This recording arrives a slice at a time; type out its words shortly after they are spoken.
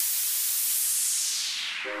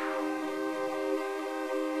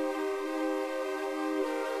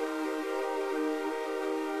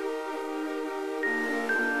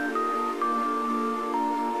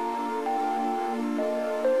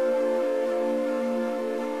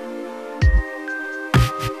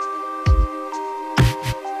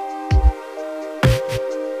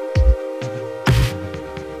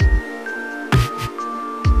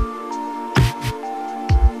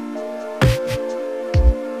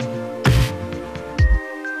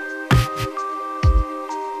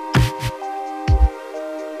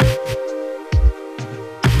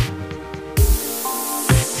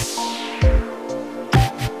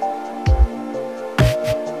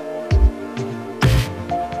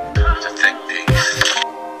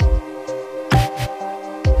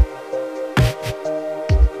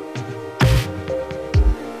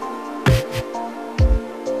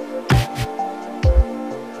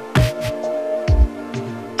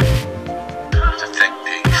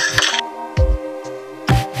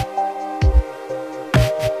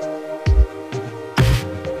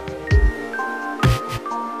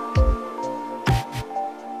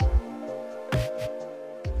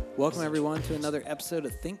Welcome, everyone, to another episode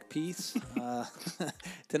of ThinkPiece.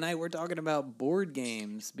 Tonight we're talking about board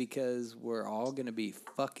games because we're all going to be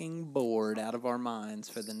fucking bored out of our minds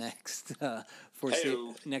for the next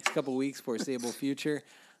next couple weeks, foreseeable future.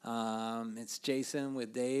 It's Jason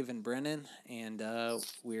with Dave and Brennan, and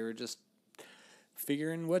we're just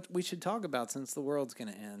figuring what we should talk about since the world's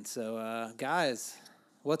going to end. So, guys,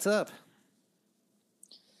 what's up?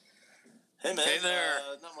 Hey, man. Hey there.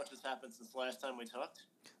 Not much has happened since the last time we talked.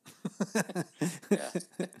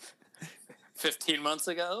 Yeah. 15 months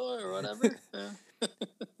ago or whatever. Yeah.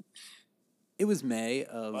 It was May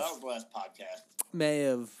of... Well, that was the last podcast. May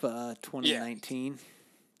of 2019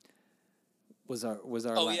 was our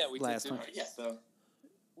last one. Yeah, so...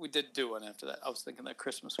 We did do one after that. I was thinking that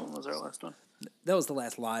Christmas one was our last one. That was the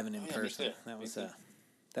last live and in Yeah, person. me too. That was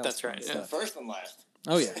That's fun right, stuff. First and last.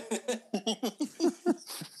 Oh yeah.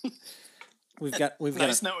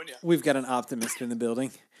 We've got an optimist in the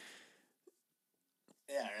building.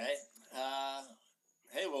 Yeah, right.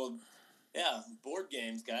 Hey, well, yeah, board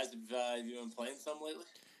games, guys. Have you been playing some lately?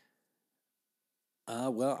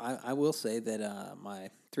 Well, I will say that my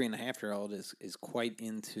 3.5-year-old is quite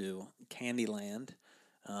into Candyland,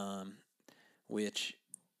 which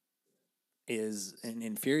is an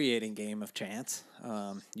infuriating game of chance.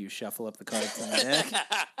 You shuffle up the cards in the deck,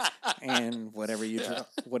 and whatever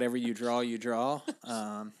you draw, you draw.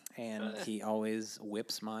 And he always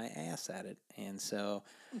whips my ass at it. And so,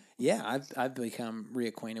 yeah, I've become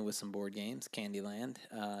reacquainted with some board games, Candyland,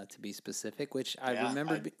 to be specific, which I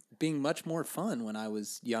remember being much more fun when I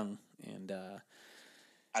was young. And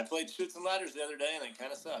I played Chutes and Ladders the other day, and it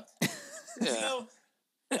kind of sucked. Yeah. You know,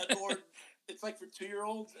 that board, it's like for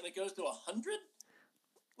 2-year-olds, and it goes to 100?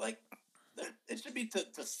 Like, it should be to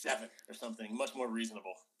 7 or something, much more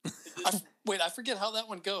reasonable. I forget how that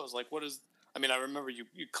one goes. Like, what is... I mean, I remember you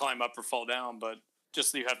climb up or fall down, but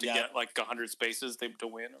just you have to get like 100 spaces to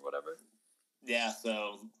win or whatever. Yeah,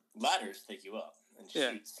 so ladders take you up, and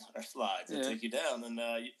chutes or slides that take you down, and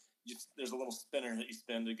there's a little spinner that you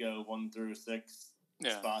spin to go 1 through 6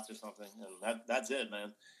 spots or something, and that's it,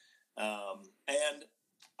 man. And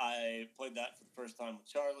I played that for the first time with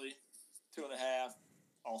Charlie, 2.5.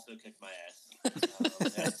 Also kicked my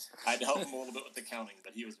ass. I had to help him a little bit with the counting,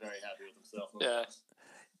 but he was very happy with himself.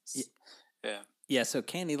 Yeah, so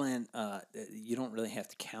Candyland, you don't really have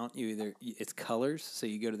to count. It's colors, so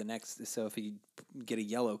you go to the next. So if you get a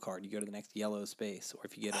yellow card, you go to the next yellow space, or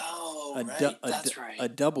if you get a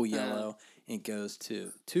double yellow, it goes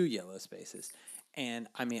to 2 yellow spaces. And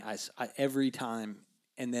I mean, I every time.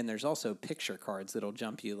 And then there's also picture cards that'll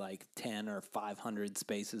jump you like 10 or 500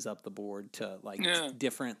 spaces up the board to like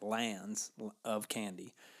different lands of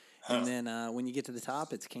candy. And then when you get to the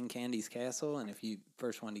top, it's King Candy's castle, and if you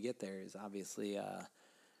first one to get there is obviously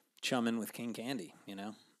chumming with King Candy, you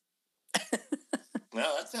know?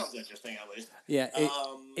 Well, that sounds interesting, at least. Yeah,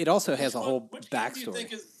 it also has a whole backstory. Do you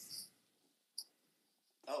think is...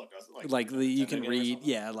 Oh, does it? Like you can read,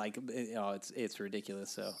 it's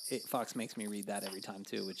ridiculous. So Fox makes me read that every time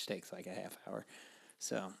too, which takes like a half hour.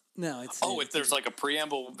 So no, if there's like a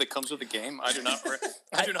preamble that comes with the game, I do not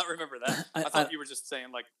remember that. I thought you were just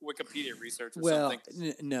saying like Wikipedia research or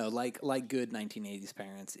something. No, like good 1980s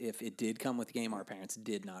parents. If it did come with the game, our parents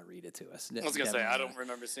did not read it to us. I was gonna say I don't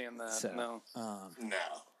remember seeing that. So, no. No.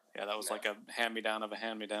 Yeah, that was like a hand-me-down of a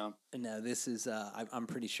hand-me-down. No, this is, I'm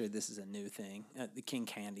pretty sure this is a new thing. The King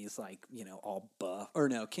Candy is like, all buff. Or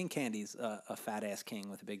no, King Candy's a fat-ass king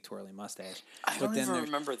with a big twirly mustache. I don't even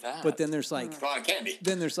remember that. But then there's like... Candy.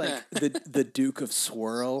 Then there's like the Duke of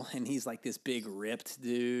Swirl, and he's like this big ripped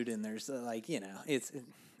dude, and there's it's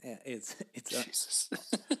Jesus.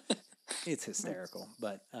 It's hysterical,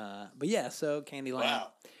 but yeah. So Candyland.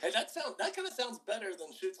 Wow. Hey, that kind of sounds better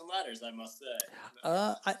than Chutes and Ladders, I must say.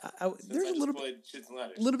 There's a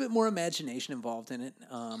little bit more imagination involved in it.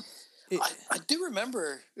 I do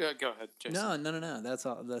remember. Go ahead, Jason. No. That's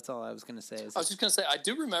all I was gonna say. I was just gonna say I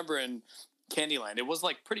do remember in Candyland, it was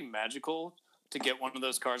like pretty magical to get one of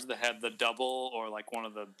those cards that had the double or like one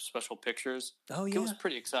of the special pictures. Oh yeah, it was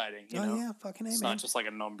pretty exciting. You know? Yeah, fucking it's man. Not just like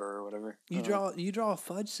a number or whatever. You draw a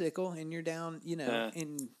fudge sickle and you're down,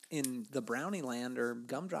 in the brownie land or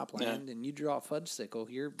gumdrop land, and you draw a fudge sickle.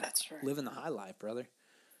 You're living the high life, brother.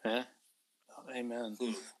 Yeah. Oh, amen.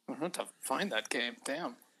 I'm going to find that game.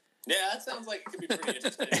 Damn. Yeah, that sounds like it could be pretty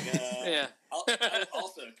interesting. Yeah. I'll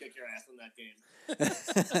also kick your ass in that game.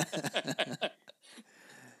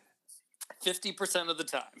 50% of the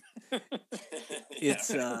time. It's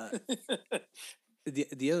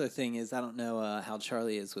the other thing is, I don't know how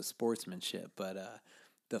Charlie is with sportsmanship, but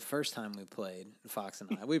the first time we played, Fox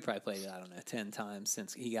and I, we probably played it, I don't know, 10 times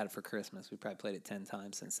since he got it for Christmas. We probably played it 10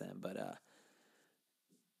 times since then, but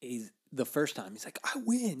the first time he's like, I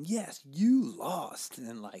win, yes, you lost,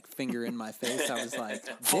 and like finger in my face. I was like,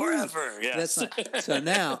 forever. Yes. That's not, so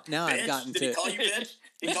now I've gotten Did he call you bitch?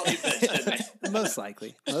 He called you bitch, didn't he? Most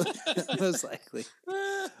likely.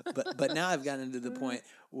 But now I've gotten to the point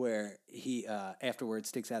where he afterwards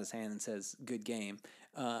sticks out his hand and says, good game,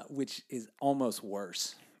 which is almost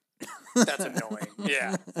worse. That's annoying.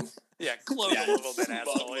 Yeah. Yeah, close a little bit,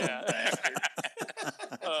 asshole. Yeah.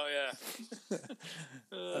 Oh, yeah.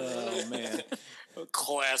 Oh, man.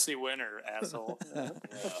 Classy winner, asshole.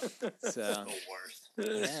 So, the worst.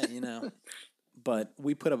 Yeah, But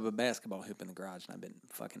we put up a basketball hoop in the garage, and I've been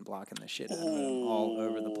fucking blocking the shit out of them all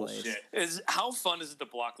over the place. Shit. How fun is it to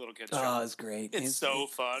block little kids? Oh, it's great. It's so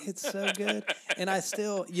fun. It's so good. And I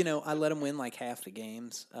still, I let him win like half the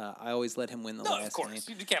games. I always let him win the last game. Of course.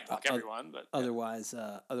 You can't block everyone. But otherwise,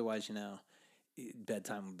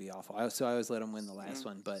 bedtime would be awful. So I always let him win the last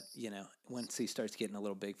one. But, once he starts getting a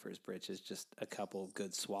little big for his britches, just a couple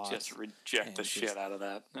good swats. Just reject the shit out of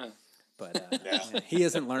that. Yeah. But he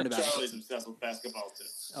hasn't learned about Charlie's obsessed with basketball too.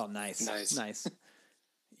 Oh, nice.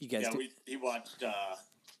 You guys, he watched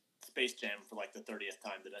Space Jam for like the 30th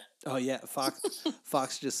time today. Oh yeah,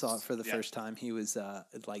 Fox just saw it for the first time. He was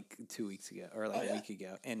like 2 weeks ago or like a week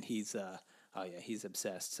ago, and he's he's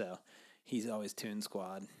obsessed. So he's always Toon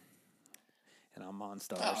Squad, and I'm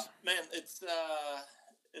Monstars. Man, it's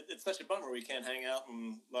such a bummer we can't hang out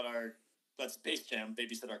and let Space Jam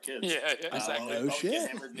babysit our kids. Yeah, exactly. Oh shit,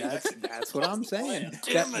 that's what I'm saying.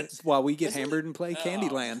 That's why we get hammered and play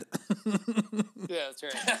Candyland. Yeah, that's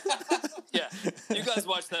right. Yeah, you guys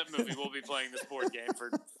watch that movie. We'll be playing this board game for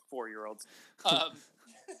 4-year-olds.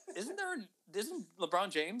 Isn't LeBron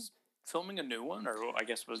James filming a new one, or I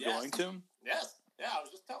guess was going to? Yes. Yeah, I was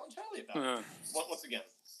just telling Charlie about it. Once again,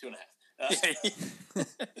 2.5.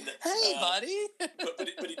 Hey, buddy.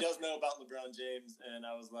 but he does know about LeBron James, and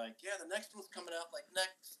I was like, yeah, the next one's coming out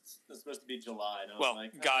it's supposed to be July. And I was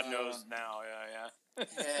like, God knows now, yeah.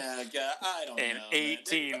 Yeah, God, I don't know. In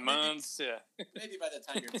 18 months, Maybe by the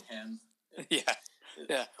time you're 10.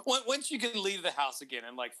 Yeah. Once you can leave the house again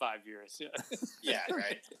in like 5 years. Yeah,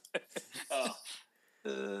 right.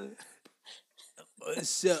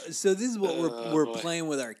 So this is what we're playing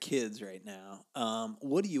with our kids right now.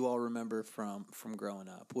 What do you all remember from growing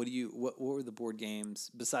up? What were the board games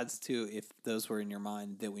besides the two, if those were in your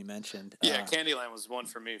mind, that we mentioned? Yeah, Candyland was one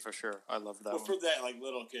for me for sure. I loved that one. For that, like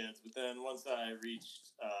little kids, but then once I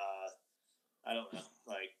reached, I don't know,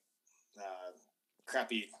 like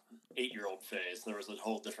crappy 8-year-old phase, there was a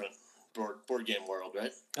whole different board game world,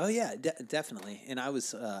 right? Oh yeah, definitely. And I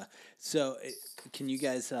was can you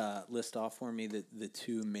guys list off for me the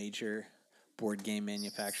two major board game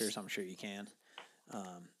manufacturers? I'm sure you can.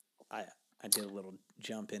 I did a little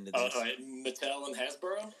jump into this. Oh, Mattel and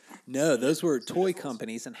Hasbro? No, those were toy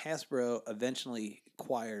companies, and Hasbro eventually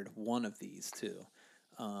acquired one of these two.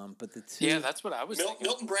 But the two, that's what I was thinking.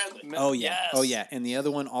 Milton Bradley. Oh yeah, yes. Oh yeah, and the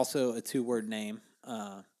other one also a 2-word name,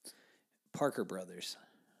 Parker Brothers.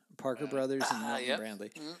 Parker Brothers and Milton Bradley.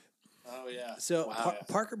 Mm-hmm. Oh, yeah. So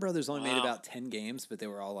Parker Brothers only made about 10 games, but they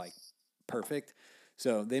were all like perfect.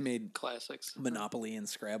 So they made classics, Monopoly and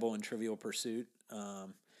Scrabble and Trivial Pursuit,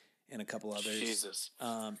 and a couple others. Jesus.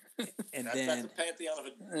 And that's a pantheon of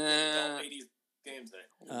adult 80s games there.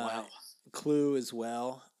 Wow. Clue as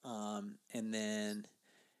well. And then,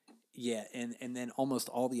 and then almost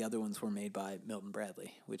all the other ones were made by Milton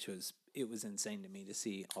Bradley, which was insane to me to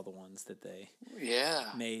see all the ones that they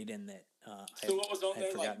made and that So what was on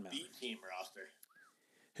their B team roster?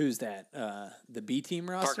 Who's that? The B team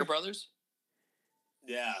roster? Parker Brothers?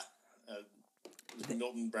 Yeah.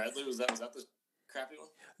 Milton Bradley, was that the crappy one?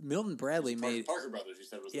 Milton Bradley made... Parker Brothers, you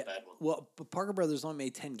said, was the bad one. Well, Parker Brothers only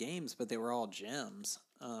made 10 games, but they were all gems.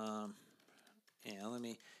 Let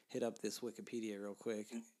me hit up this Wikipedia real quick.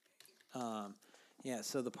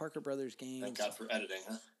 So the Parker Brothers games... Thank God for editing,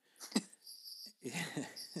 huh?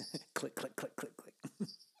 Click, click, click, click, click.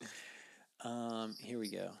 Here we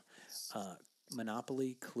go.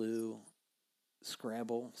 Monopoly, Clue,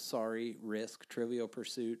 Scrabble, Sorry, Risk, Trivial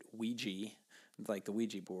Pursuit, Ouija, like the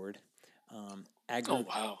Ouija board,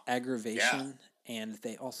 Aggravation, and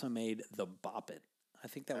they also made the Bop It. I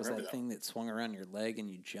think that was that thing that swung around your leg and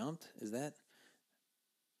you jumped. Is that?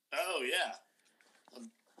 Oh, yeah.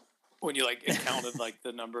 When you counted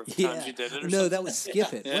the number of times you did it or something? No, that was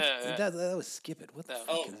Skip It. That was Skip It. What the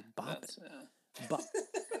fuck is Bop It?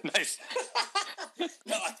 Nice.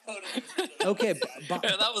 No, I totally. Okay,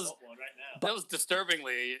 that was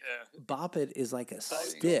disturbingly. Bop It is like a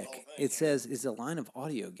stick. It says is a line of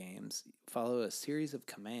audio games. Follow a series of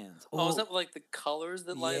commands. Oh, is that like the colors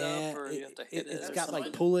that light up, or you have to hit it? It's got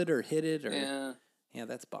pull it or hit it, or yeah,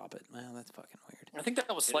 that's Bop It. Well, that's fucking weird. I think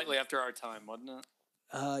that was slightly after our time, wasn't it?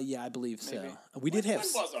 Yeah, I believe so. Maybe. We did have.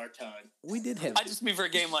 When was our time? We did have. I just mean for a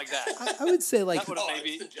game like that. I would say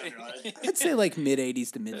maybe. I'd say mid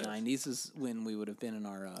 '80s to mid '90s is when we would have been in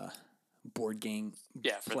our board game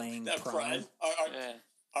playing prime.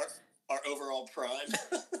 Our overall prime.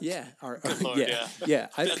 Yeah,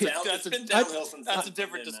 It's been downhill since. That's a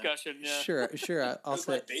different discussion. Yeah. Sure. I'll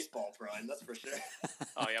say my baseball prime. That's for sure.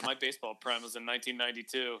 Oh yeah, my baseball prime was in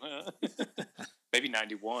 1992. Maybe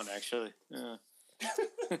 91 actually. Yeah.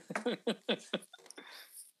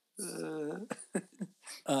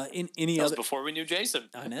 In any that was other before we knew Jason.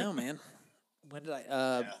 I know, man. When did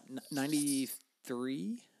I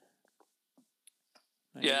 93?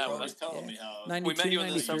 Yeah, I was telling me how we met you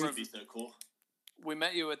in the summer of so cool. We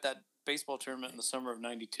met you at that baseball tournament in the summer of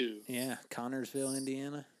 92. Yeah, Connorsville,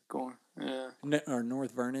 Indiana. Or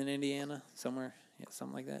North Vernon, Indiana, somewhere. Yeah,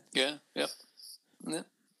 something like that. Yeah, yep. Yeah.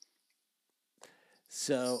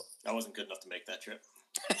 So I wasn't good enough to make that trip.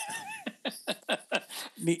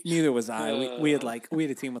 Neither was I. We had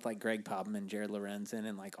a team with Greg Popham, Jared Lorenzen,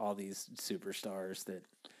 and all these superstars that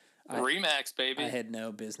Remax, baby. I had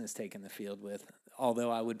no business taking the field with.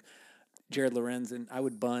 Although Jared Lorenzen, I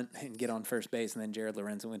would bunt and get on first base, and then Jared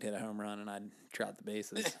Lorenzen would hit a home run, and I'd trot the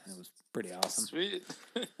bases. It was pretty awesome. Sweet.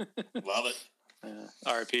 Love it.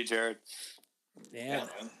 R.I.P. Jared. Yeah. Man.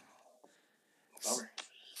 Bummer.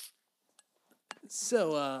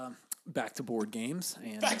 So, back to board games.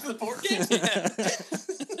 Back to the board games?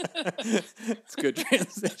 It's a good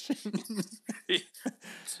transition.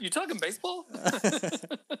 You talking baseball?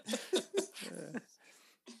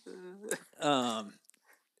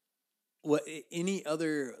 What any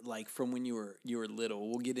other from when you were little?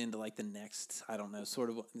 We'll get into the next. I don't know, sort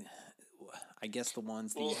of. I guess the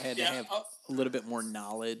ones that you had to have a little bit more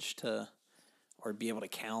knowledge to, or be able to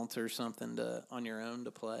count or something on your own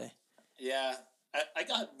to play. Yeah, I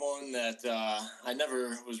got one that I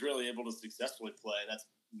never was really able to successfully play. That's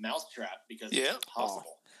Mousetrap because it's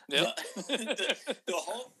impossible. Yeah. The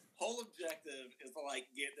whole objective is to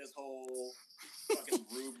get this whole fucking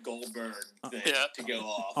Rube Goldberg thing to go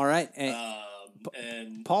off. All right,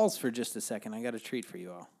 and pause for just a second. I got a treat for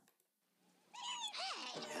you all.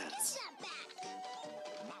 Yes.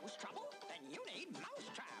 Mouse trouble? Then you need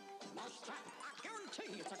Mousetrap. Mousetrap, I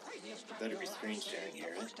guarantee it's the craziest trap. Better be screen sharing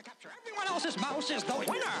here. To capture everyone else's mouse is the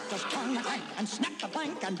winner. Just turn the crank and snap the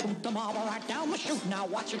blank and boot the marble right down the chute. Now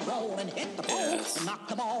watch it roll and hit the pole and knock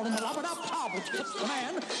the ball in the rubber up top, which tips the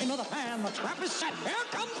man into the pan. The trap is set. Here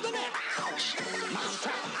comes the net. Ouch!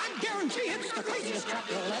 Mousetrap, I guarantee it's the craziest trap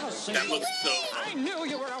you'll ever see. That looks so fun. I knew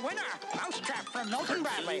you were a winner. Mousetrap from Milton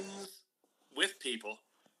Bradley. With people.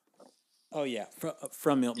 Oh yeah,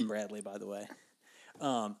 from Milton Bradley, by the way.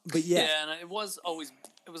 But yeah, and it was always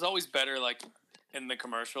better in the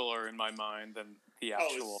commercial or in my mind than the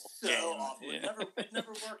actual game. Awful. It never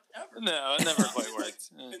worked ever. No, it never quite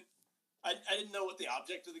worked. I didn't know what the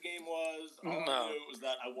object of the game was. All I knew was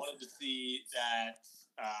that I wanted to see that,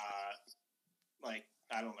 I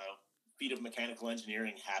don't know, feat of mechanical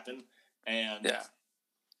engineering happen, and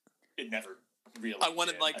it never really I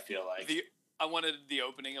wanted did, I feel like. I wanted the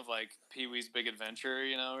opening of Pee-wee's Big Adventure,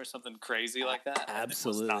 or something crazy like that.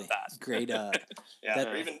 Absolutely, not that. Great. Or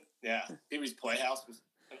even Pee-wee's Playhouse was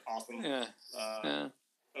an awesome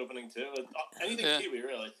opening too. Anything Kiwi,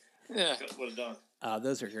 really. Yeah. Would have done.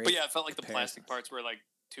 Those are great. But yeah, it felt like the plastic parts were like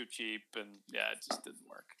too cheap, and it just didn't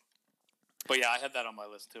work. But yeah, I had that on my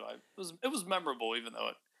list too. It was memorable, even though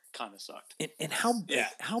it kind of sucked. And how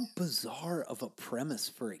bizarre of a premise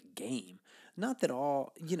for a game. Not that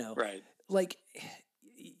all, right. Like,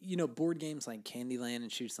 board games like Candyland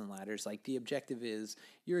and Chutes and Ladders, like the objective is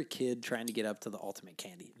you're a kid trying to get up to the ultimate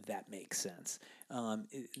candy. That makes sense.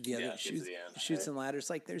 The other Chutes and Ladders,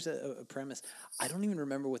 like there's a premise. I don't even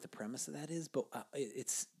remember what the premise of that is, but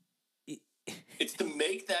it's to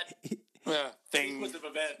make that thing sequence of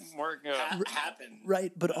events happen.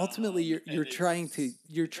 Right, but ultimately you're trying to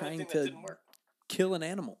kill an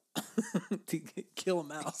animal. To kill a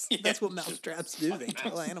mouse. Yeah. That's what mouse traps do. They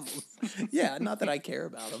kill animals. Yeah, not that I care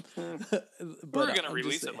about them. But we're going to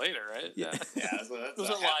release it later, right? Yeah. It was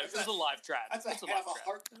a live trap. That's a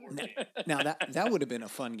hardcore game. Now that would have been a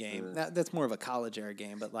fun game. That's more of a college era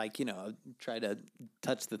game, but try to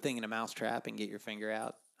touch the thing in a mouse trap and get your finger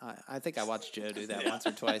out. I think I watched Joe do that once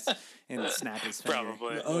or twice and snap his finger.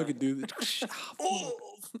 Probably. I could do this.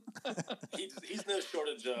 He's no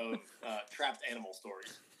shortage of trapped animal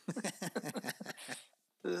stories.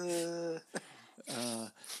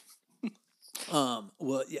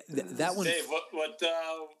 Well, yeah, that one. Dave,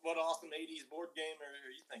 what awesome '80s board game are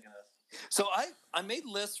you thinking of? So I made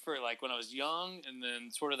lists for like when I was young, and then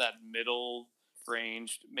sort of that middle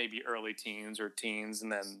range, maybe early teens or teens,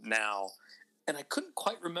 and then now. And I couldn't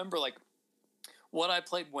quite remember like what I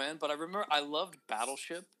played when, but I remember I loved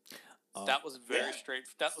Battleship. That was very straight.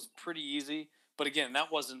 That was pretty easy. But again,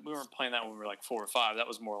 we weren't playing that when we were like 4 or 5. That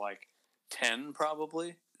was more like 10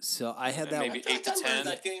 probably. So I had that maybe 8 to 10.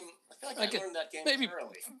 I feel like I learned that game maybe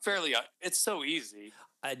early. Fairly. It's so easy.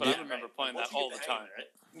 I remember playing that all the time. Right?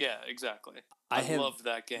 Yeah, exactly. I loved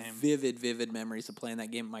that game. Vivid memories of playing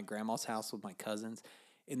that game at my grandma's house with my cousins.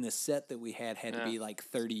 And the set that we had to be like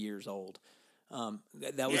 30 years old.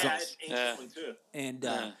 That was one too. And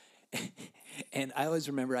and I always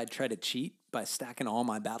remember I'd try to cheat by stacking all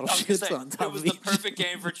my battleships on top of each. It was the perfect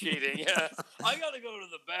game for cheating. Yeah, I gotta go to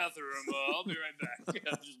the bathroom. I'll be right back.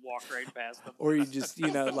 Yeah, just walk right past them. Or you just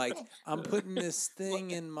like I'm putting this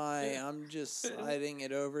thing in I'm just sliding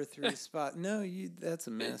it over 3 spots. No, that's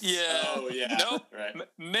a miss. Yeah. Oh yeah. Nope. Right.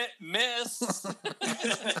 Miss.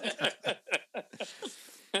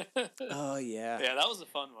 Oh yeah. Yeah, that was a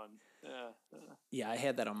fun one. Yeah, I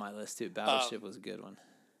had that on my list too. Battleship was a good one.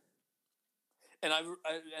 And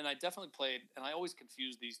I definitely played, and I always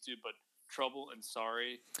confuse these two, but Trouble and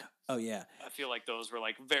Sorry. Oh yeah. I feel like those were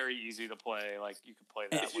like very easy to play. Like you could play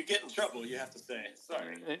that. If you get in trouble, you have to say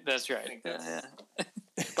sorry. That's right.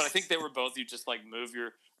 But I think they were both. You just like move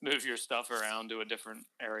your stuff around to a different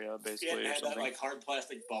area, basically. Yeah, or something. That like hard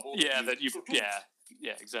plastic bubble. Yeah,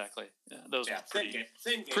 yeah, exactly. Yeah, those were pretty,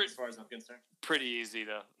 same game as far as I'm concerned. Pretty easy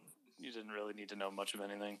to. You didn't really need to know much of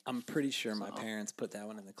anything. I'm pretty sure my parents put that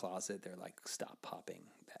one in the closet. They're like, "Stop popping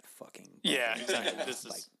that fucking." Yeah, exactly. This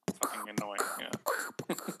is fucking annoying. Yeah.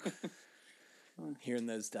 Hearing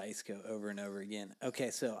those dice go over and over again. Okay,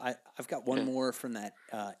 so I've got one more from that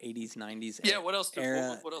 80s, 90s Yeah, what else were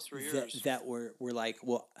yours? That were like,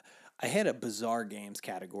 well, I had a bizarre games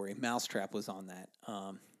category. Mousetrap was on that.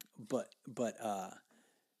 But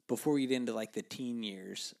before we get into like the teen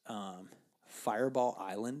years, Fireball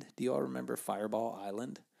Island. Do you all remember Fireball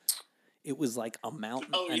Island? It was like a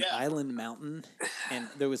mountain, island mountain, and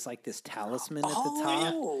there was like this talisman at the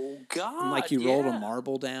top. Oh God! And like you rolled a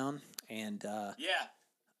marble down, and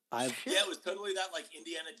it was totally that like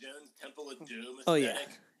Indiana Jones Temple of Doom aesthetic. Oh yeah.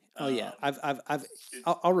 Oh yeah,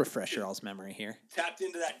 I'll refresh your all's memory here. Tapped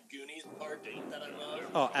into that Goonies part that I love.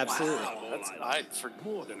 Oh, absolutely.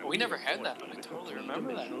 Wow, we never had that, but I totally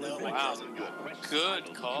remember that. No, wow,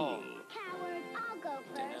 good call. Coward, I'll go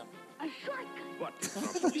first. Damn. A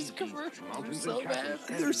shortcut. These commercials are so bad.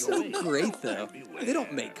 They're so great, though. They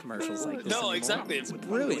don't make commercials like this anymore. Exactly. It's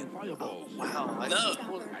brilliant. Oh, wow. No,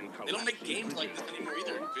 they don't make games like this anymore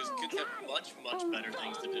either. Because kids have much, much better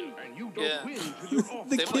things to do.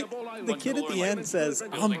 The kid at the end says,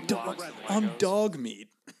 I'm dog meat.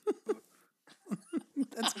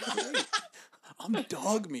 That's great. I'm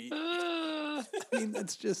dog meat. I mean,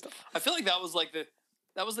 that's just... I feel like that was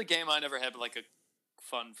the game I never had, but like a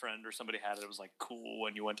fun friend or somebody had it. It was like cool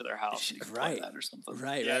when you went to their house and you could play that or something.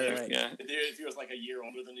 Right. Yeah. If he was like a year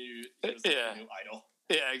older than you, he was like a new idol.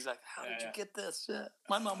 Yeah, exactly. How did you get this? Yeah.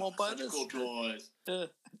 My mom won't buy this. Cool toys.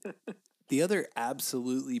 The other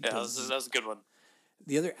absolutely... that was a good one.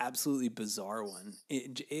 The other absolutely bizarre one,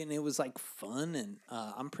 and it was like fun, and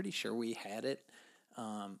I'm pretty sure we had it,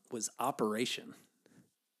 was Operation.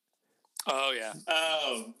 Oh yeah.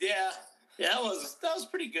 Oh yeah. Yeah, that was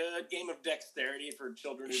pretty good. Game of dexterity for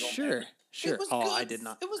children who don't. Sure. It was Oh, good. I did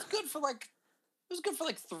not. It was good for like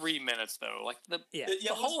 3 minutes though. Like the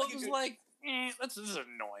whole it was like this is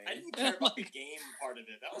annoying. I didn't care about the game part of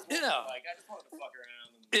it. That was more like I just wanted to fuck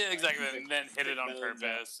around. And, exactly. And then hit it on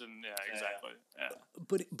purpose. And exactly. Yeah.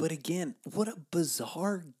 But again, what a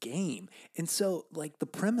bizarre game. And so like the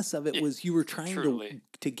premise of it was you were trying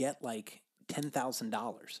to get like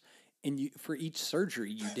 $10,000, and you for each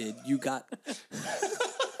surgery you did, you got.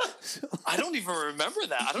 I don't even remember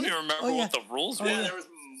that. I don't even remember what the rules were. Yeah, there was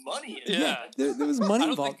money. There was money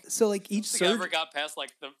involved. So like each surgery, I ever got past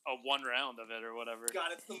like a one round of it or whatever.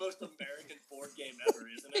 God, it's the most American board game ever,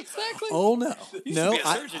 isn't it? Exactly. Oh no, you should be a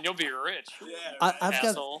surgeon. You'll be rich. Yeah, I've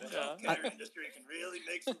asshole. The healthcare industry can really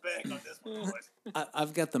make some bank on this one, boys.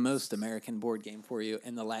 I've got the most American board game for you,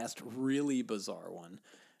 and the last really bizarre one.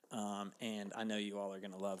 And I know you all are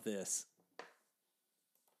going to love this.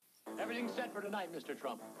 Everything's set for tonight, Mr.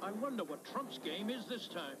 Trump. I wonder what Trump's game is this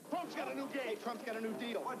time. Trump's got a new game. Trump's got a new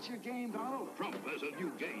deal. What's your game, Donald? Trump has a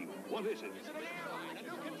new game. What is it?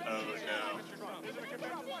 Oh no.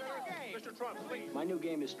 Mr. Trump, please. My new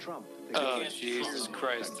game is Trump. Oh, Jesus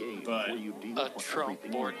Christ. But a Trump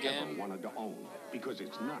board game? Wanted to own. Because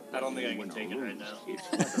it's not. I don't think I can take it right now. It's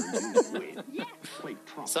whether you win. Play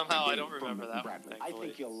Trump. Somehow I don't remember that one. I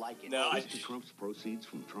think you'll like it. No, Mr. Trump's proceeds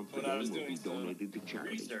from Trump when I was doing will be donated to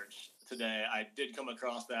charity. Research today, I did come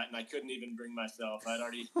across that, and I couldn't even bring myself. I'd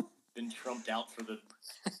already been trumped out for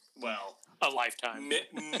a lifetime,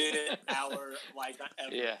 minute, hour, lifetime,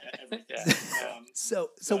 everything. Yeah. So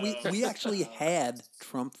we actually had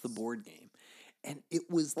Trump the board game. And it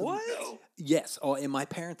was the yes. Oh, in my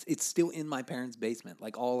parents, it's still in my parents' basement.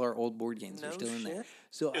 Like all our old board games are still in there.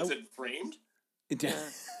 So is it framed? It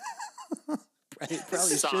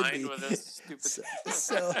probably signed should be. With this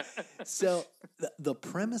stupid. So the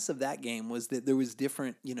premise of that game was that there was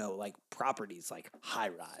different, like properties, like high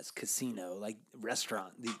rise, casino, like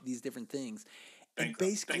restaurant, these different things.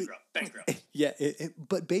 Bankrupt. Yeah,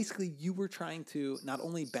 but basically you were trying to not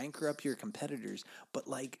only bankrupt your competitors, but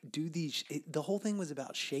like do these. The whole thing was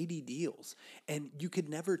about shady deals, and you could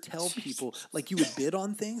never tell people. Like you would bid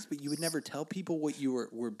on things, but you would never tell people what you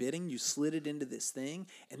were bidding. You slid it into this thing,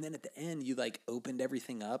 and then at the end you like opened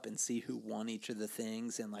everything up and see who won each of the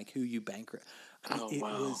things and like who you bankrupt.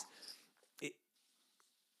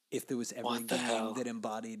 If there was ever a game that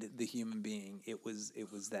embodied the human being, it was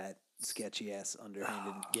that sketchy ass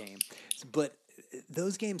underhanded game. But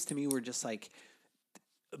those games to me were just like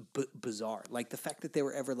bizarre. Like the fact that they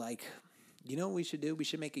were ever like, what we should do? We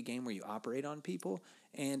should make a game where you operate on people,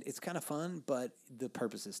 and it's kind of fun, but the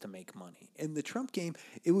purpose is to make money. In the Trump game,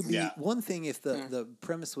 it would be one thing if the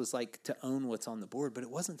premise was like to own what's on the board, but it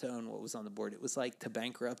wasn't to own what was on the board. It was like to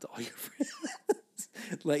bankrupt all your friends.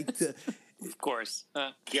 Like to... Of course.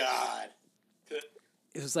 God.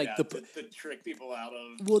 It was like to trick people out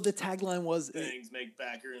of. Well, the tagline was things, make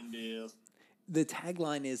backroom deals. The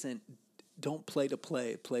tagline isn't "Don't play to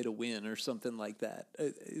play, play to win" or something like that.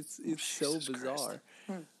 It's so bizarre.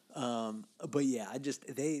 But yeah, I just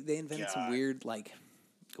they invented some weird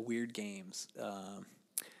games.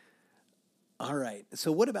 All right,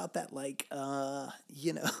 so what about that? Like, I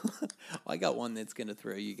got one that's gonna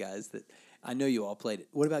throw you guys that I know you all played it.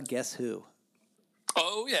 What about Guess Who?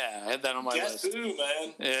 Oh yeah, I had that on my list. Guess Who,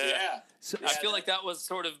 man? Yeah. So, I feel like that was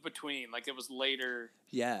sort of between, like it was later,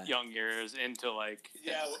 young years into like.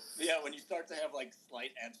 Yeah. When you start to have like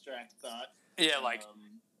slight abstract thought. Yeah, like,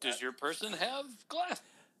 does your person have glass?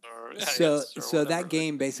 So that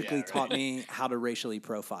game basically taught me how to racially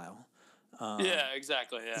profile. Yeah,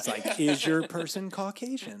 exactly. Yeah. It's like, is your person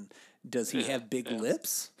Caucasian? Does he have big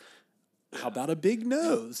lips? How about a big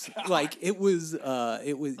nose? God. Like it was so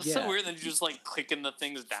weird that you're just like clicking the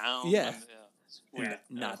things down. Yeah.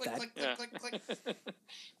 Not that. Click.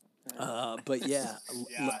 But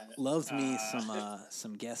loved me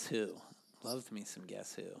some Guess Who. Loved me some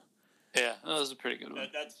Guess Who. Yeah, that was a pretty good one.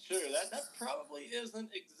 That's true. That probably isn't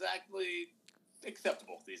exactly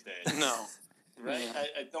acceptable these days. No. Right? Yeah.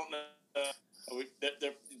 I don't know.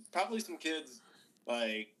 There probably some kids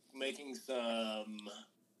like making some.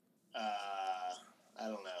 I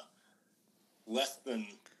don't know, less than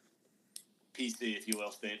PC, if you will,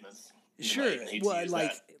 statements. Sure. Well,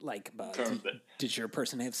 did your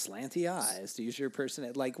person have slanty eyes? Does your person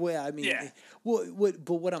have, like? Well, I mean,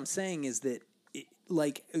 but what I'm saying is that,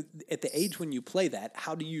 at the age when you play that,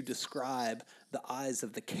 how do you describe the eyes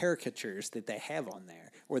of the caricatures that they have on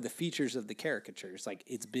there, or the features of the caricatures? Like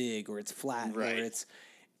it's big, or it's flat, or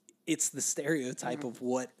it's the stereotype of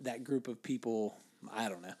what that group of people, I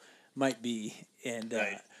don't know, might be. And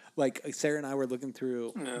like Sarah and I were looking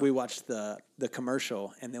through. Yeah. We watched the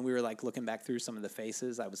commercial, and then we were like looking back through some of the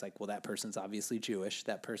faces. I was like, well, that person's obviously Jewish.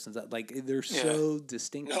 That person's like they're so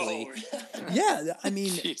distinctly. No. Yeah, I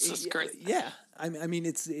mean, Jesus Christ. Yeah, I mean,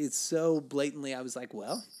 it's so blatantly. I was like,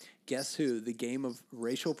 well, guess who? The game of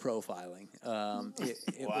racial profiling.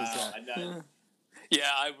 It wow. was. Yeah,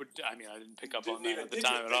 I would. I mean, I didn't pick up on that at the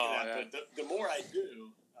time at all. That, but the more I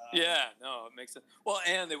do. Yeah, no, it makes it. Well,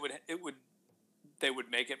 and they would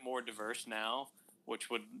make it more diverse now, which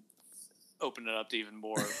would open it up to even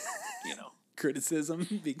more, criticism.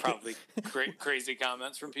 Probably crazy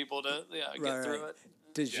comments from people to get through it.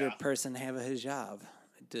 Does your person have a hijab?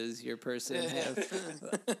 Does your person have?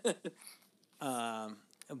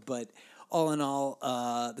 But all in all,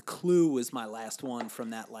 the Clue was my last one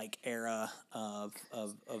from that like era of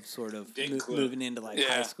sort of moving into like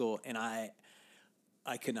high school, and I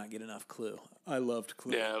could not get enough Clue. I loved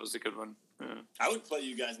Clue. Yeah, it was a good one. Yeah. I would play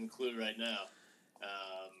you guys in Clue right now,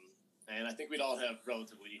 and I think we'd all have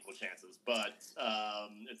relatively equal chances. But it's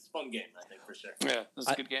a fun game, I think, for sure. Yeah, it's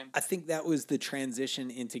a good game. I think that was the transition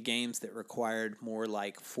into games that required more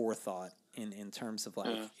like forethought. In terms of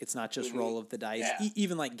like it's not just roll of the dice.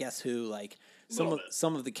 Even like Guess Who, like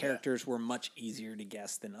some of the characters were much easier to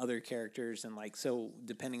guess than other characters, and like so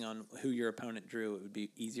depending on who your opponent drew, it would be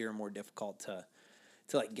easier or more difficult to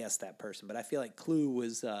like guess that person. But I feel like Clue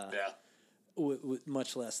was with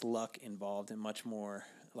much less luck involved and much more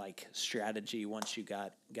like strategy once you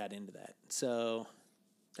got into that. So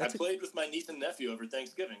I played with my niece and nephew over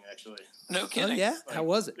Thanksgiving, actually. No kidding. Oh, yeah? Like, how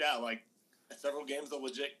was it? Yeah, like several games of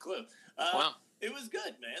legit Clue. Wow. It was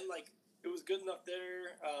good, man. Like, it was good enough.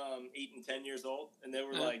 They're 8 and 10 years old, and they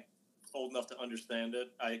were, like, old enough to understand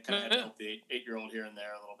it. I kind of had to help the 8-year-old here and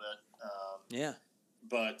there a little bit. Yeah.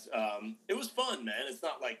 But it was fun, man. It's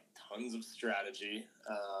not, like, tons of strategy.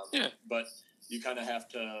 But you kind of have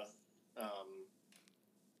to,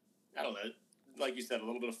 I don't know, like you said, a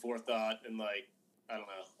little bit of forethought and, like, I don't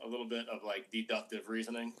know, a little bit of like deductive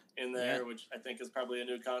reasoning in there, which I think is probably a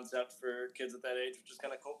new concept for kids at that age, which is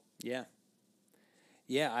kind of cool. Yeah.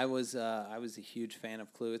 Yeah, I was a huge fan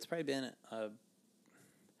of Clue. It's probably been I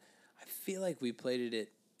feel like we played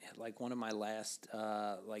it at like one of my last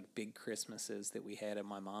like big Christmases that we had at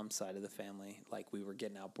my mom's side of the family. Like we were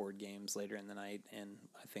getting out board games later in the night, and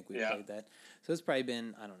I think we played that. So it's probably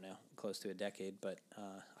been, I don't know, close to a decade, but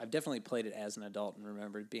I've definitely played it as an adult and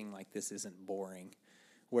remembered being like, this isn't boring.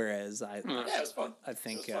 Whereas it was fun. I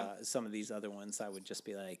think some of these other ones I would just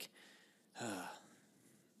be like,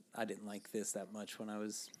 I didn't like this that much when I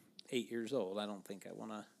was 8 years old. I don't think I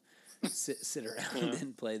want to sit around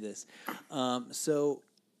and play this. So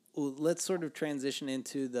let's sort of transition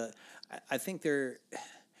into I think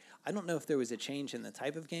I don't know if there was a change in the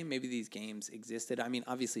type of game. Maybe these games existed. I mean,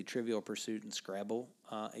 obviously Trivial Pursuit and Scrabble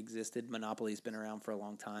existed. Monopoly's been around for a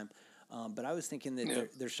long time. But I was thinking that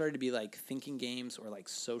there started to be like thinking games or like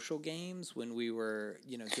social games when we were,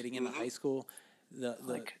 getting into high school. The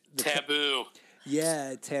Taboo.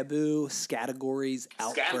 Taboo, Scattergories,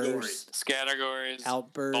 Outburst. Scattergories.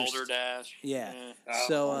 Outburst. Boulder Dash. Yeah.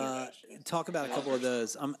 So talk about a couple of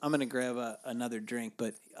those. I'm going to grab another drink,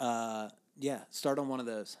 but start on one of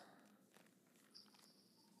those.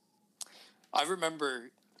 I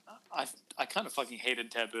remember I kind of fucking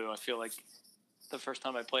hated Taboo. I feel like the first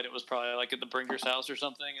time I played it was probably like at the Brinker's house or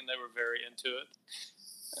something, and they were very into it.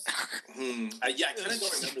 I kind of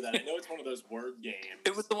don't remember that. I know it's one of those word games.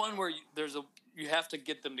 It was the one where you have to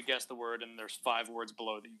get them to guess the word, and there's 5 words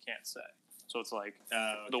below that you can't say. So it's like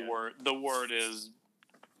the word is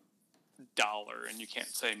dollar, and you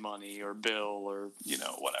can't say money or bill or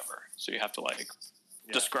whatever. So you have to like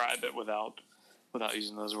describe it without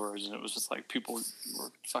using those words, and it was just like people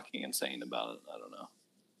were fucking insane about it. I don't know.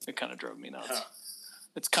 It kind of drove me nuts. Huh.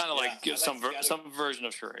 It's kind of like some version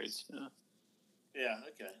of charades. Yeah,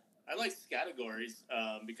 okay. I like Scattergories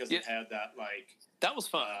because it had that like that was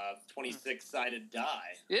fun 26-sided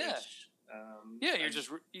die. Yeah, which,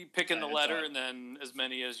 you pick in the letter and then as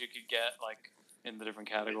many as you could get like in the different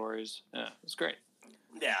categories. Yeah, it's great.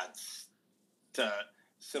 Yeah, it's a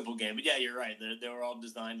simple game, but yeah, you're right. They were all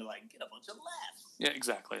designed to like get a bunch of laughs. Yeah,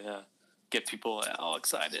 exactly. Yeah. Get people all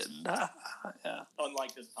excited. Yeah.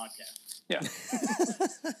 Unlike this podcast. Yeah.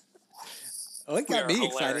 Oh, it got me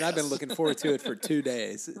excited. I've been looking forward to it for 2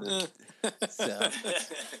 days. So,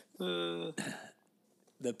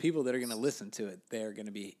 the people that are going to listen to it, they're going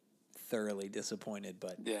to be thoroughly disappointed.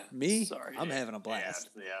 But me, I'm having a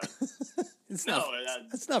blast. Yeah. It's not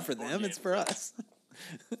for them. It's for us.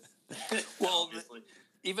 Well,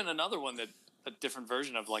 even another one a different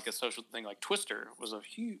version of like a social thing like Twister was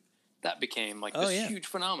that became like this huge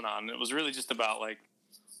phenomenon. It was really just about like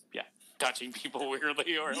touching people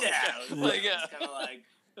weirdly, or kind of like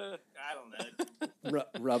I don't know,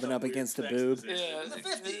 rubbing up against the boob. Yeah, in the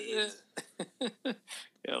 50s.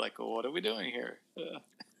 Yeah, like, well, what are we doing here?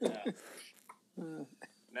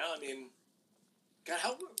 Now, I mean, God,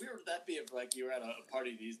 how weird would that be if, like, you were at a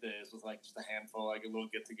party these days with, like, just a handful, like, a little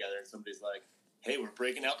get-together, and somebody's like, hey, we're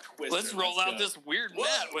breaking out Twister. Let's roll out this weird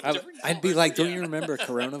net with different I'd be like, don't you remember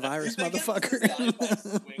coronavirus, motherfucker?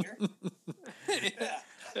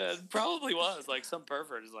 It probably was. Like, some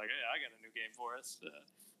pervert is like, hey, I got a new game for us.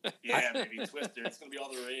 Yeah, maybe Twister. It's going to be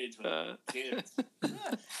all the rage with kids.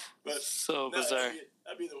 But so bizarre.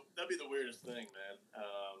 That'd be the weirdest thing, man.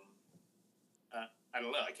 I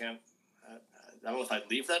don't know. I can't. I don't know if I'd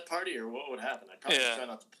leave that party or what would happen. I'd probably try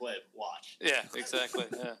not to play, but watch. Yeah, exactly.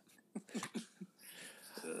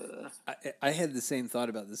 I had the same thought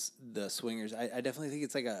about the swingers. I definitely think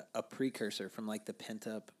it's like a precursor from like the pent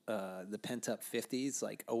up 50s,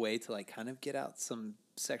 like a way to like kind of get out some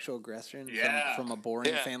sexual aggression from a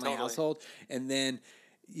boring family household, and then.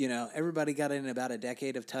 You know, everybody got in about a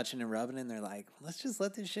decade of touching and rubbing, and they're like, "Let's just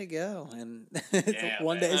let this shit go." And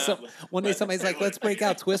one day somebody's like, "Let's break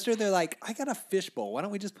out Twister." They're like, "I got a fishbowl. Why don't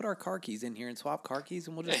we just put our car keys in here and swap car keys,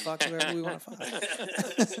 and we'll just fuck whoever we want to fuck?"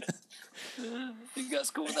 You guys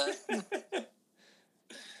cool with that?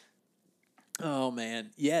 Oh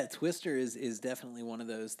man, yeah, Twister is definitely one of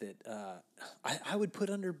those that I would put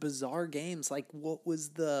under bizarre games. Like, what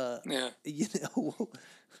was the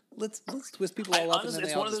Let's twist people all up and then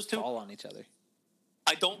they all just fall on each other.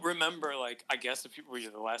 I don't remember, like, I guess if you were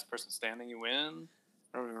the last person standing, you win.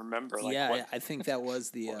 I don't even remember, like, I think that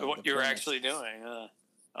was the what you were actually doing.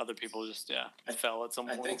 Other people just, fell at some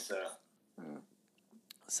point. I think so.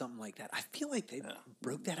 Something like that. I feel like they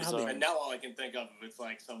broke that out. And now all I can think of it's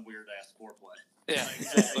like some weird ass foreplay. Yeah,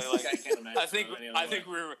 exactly. Like, I can't imagine. I think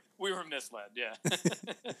we were misled. Yeah.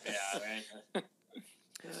 Right.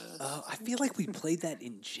 I feel like we played that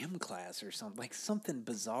in gym class or something, like something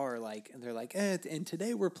bizarre. Like, and they're like, and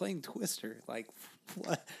today we're playing Twister. Like,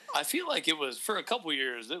 what? I feel like it was for a couple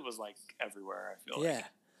years. It was like everywhere. I feel like.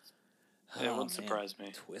 It wouldn't surprise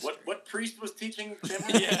me. Twister. What priest was teaching gym?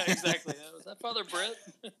 Yeah, exactly. Was that Father Britt?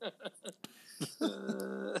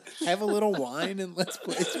 Have a little wine and let's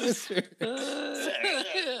play Twister.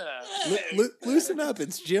 Loosen up.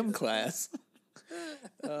 It's gym class.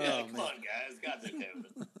 Come on, guys. God's okay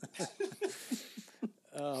with it.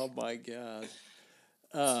 Oh, my God.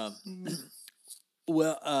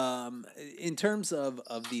 Well, in terms of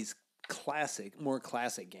these more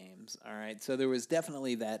classic games, all right, so there was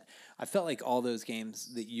definitely that. I felt like all those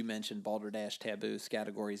games that you mentioned, Balderdash, Taboo,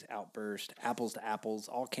 Categories, Outburst, Apples to Apples,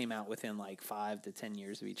 all came out within like 5 to 10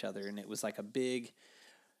 years of each other, and it was like a big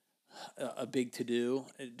to-do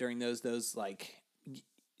during those like...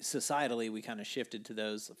 Societally, we kind of shifted to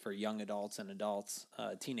those for young adults and adults,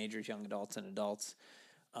 teenagers, young adults and adults.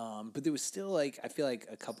 But there was still, like, I feel like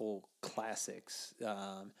a couple classics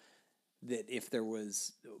that if there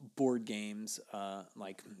was board games,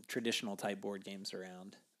 like traditional type board games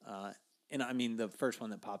around. And I mean, the first one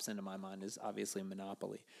that pops into my mind is obviously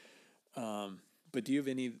Monopoly. But do you have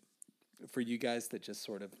any, for you guys, that just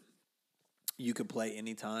sort of, you could play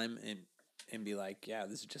anytime and be like, yeah,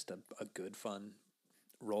 this is just a good, fun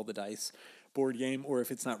roll the dice board game, or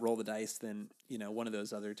if it's not roll the dice, then one of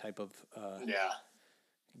those other type of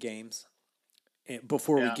games. And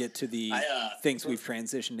before we get to the things we've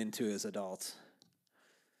transitioned into as adults.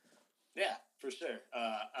 Yeah, for sure.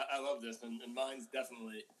 I love this, and mine's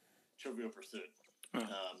definitely Trivial Pursuit.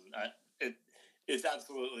 It's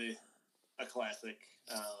absolutely a classic,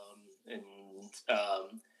 and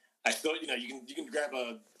I still you can grab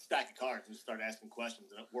a stack of cards and start asking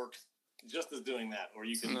questions, and it works just as doing that, or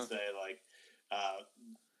you can say like,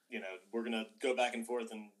 we're gonna go back and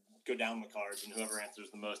forth and go down the cards, and whoever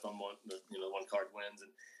answers the most on one card wins.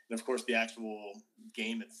 And of course, the actual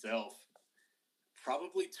game itself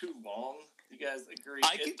probably too long. You guys agree?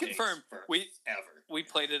 I can confirm. We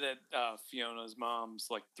played it at Fiona's mom's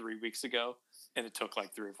like 3 weeks ago, and it took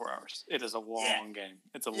like 3 or 4 hours. It is a long game.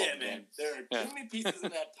 It's a long game. There are too many pieces in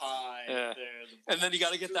that pie. And then you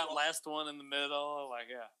got to get that last one in the middle. Like,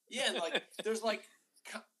 and like there's like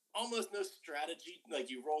almost no strategy. Like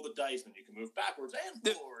you roll the dice and you can move backwards and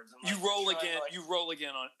forwards. And, you roll again. You roll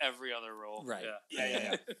again on every other roll. Right.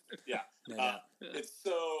 Yeah. It's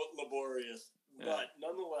so laborious, but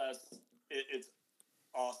nonetheless, it's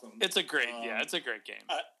awesome. It's a great game.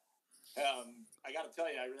 I got to tell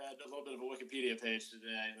you, I read a little bit of a Wikipedia page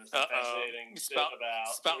today, and there's some fascinating shit about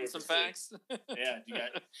spouting some facts. Yeah,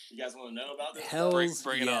 you guys want to know about this? Hells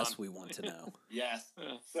bring it yes, on. We want to know. Yes.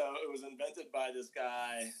 So it was invented by this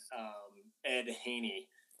guy, Ed Haney,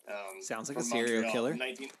 Sounds like a serial killer.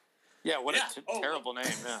 Yeah, what a terrible name.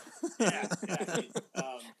 Yeah.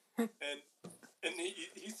 And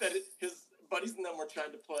he said his buddies and them were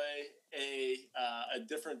trying to play a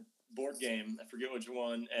different board game. I forget which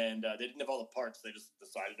one, and they didn't have all the parts. They just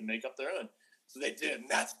decided to make up their own. So they did, and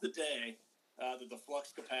that's the day that the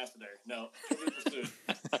flux capacitor, Trivial Pursuit,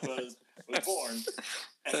 was born.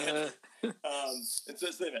 And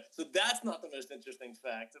so that's not the most interesting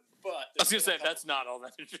fact, but I was going to say that's not all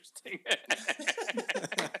that interesting.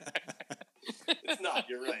 It's not.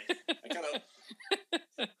 You're right. I kind of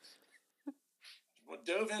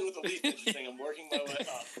dove in with the least interesting. I'm working my way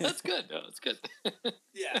up. That's good. No, that's good.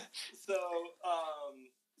 Yeah. So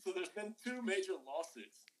there's been 2 major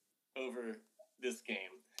lawsuits over this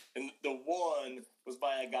game, and the one was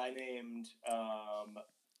by a guy named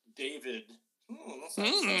David.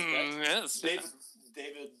 Yes.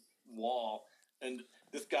 David Wall, and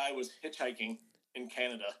this guy was hitchhiking in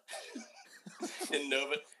Canada, in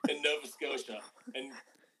Nova Scotia, and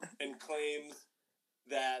claims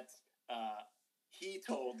that he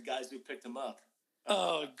told the guys who picked him up.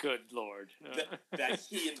 Oh, good Lord! that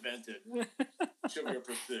he invented Trivial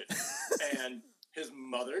Pursuit, and his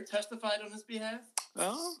mother testified on his behalf.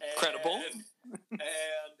 Oh, credible. And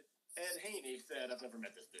Ed Haney said, "I've never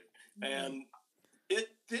met this dude," and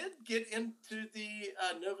it did get into the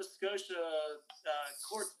Nova Scotia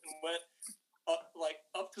courts and went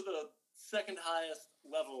up to the second highest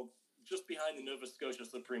level, just behind the Nova Scotia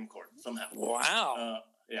Supreme Court somehow. Wow.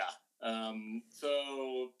 Yeah.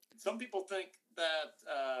 So some people think that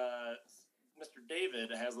Mr.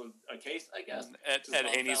 David has a case, I guess. Ed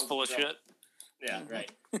Haney's full of shit. Yeah, right.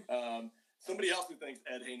 Somebody else who thinks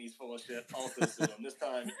Ed Haney's full of shit also sued him, this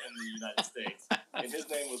time in the United States. And his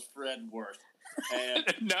name was Fred Worth.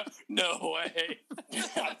 And no way.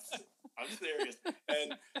 I'm serious.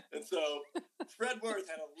 And so Fred Worth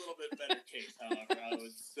had a little bit better case, however, I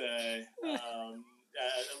would say,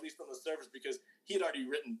 at least on the surface, because he had already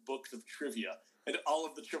written books of trivia. And all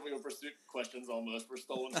of the Trivial Pursuit questions almost were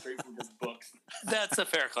stolen straight from his books. That's a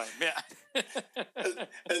fair claim, yeah.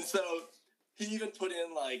 and so he even put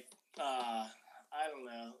in, I don't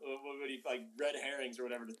know, what do you, red herrings or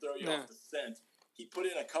whatever to throw you off the scent. He put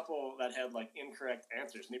in a couple that had, incorrect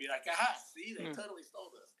answers. And he'd be like, aha, see, they totally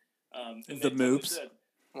stole this. The moops.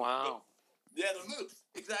 Wow. Yeah, the moops,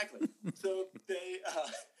 exactly. So they,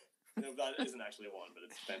 that isn't actually a one, but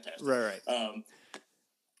it's fantastic. Right.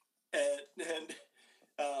 And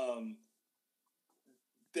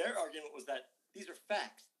their argument was that these are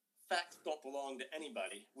facts. Facts don't belong to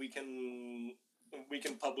anybody. We can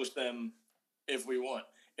publish them if we want.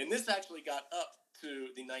 And this actually got up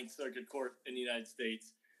to the Ninth Circuit Court in the United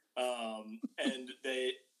States, and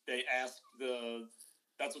they asked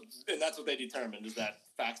that's what they determined, is that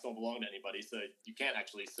facts don't belong to anybody, so you can't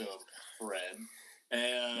actually sue them, Fred.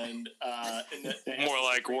 And more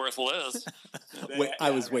like worthless.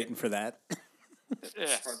 I was waiting for that.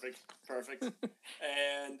 Yeah. Perfect.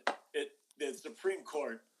 And the Supreme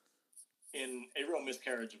Court, in a real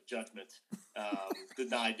miscarriage of judgment,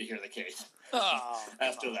 denied to hear the case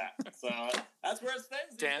after that. So that's where it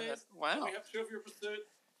stands. Damn it! Wow. We have Trivial Pursuit.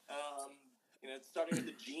 It's starting with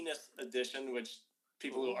the Genius Edition, which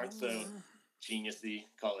people who aren't so geniusy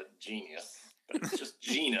call it genius, but it's just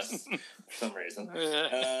genus for some reason.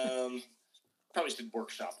 Probably should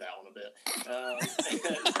workshop that one a bit.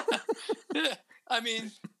 I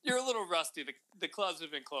mean, you're a little rusty. The clubs have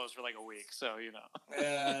been closed for a week, so you know.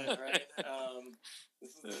 Yeah, right.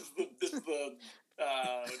 This is the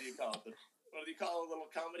what do you call it? What do you call a little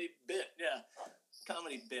comedy bit? Yeah,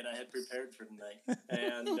 comedy bit I had prepared for tonight,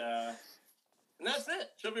 and that's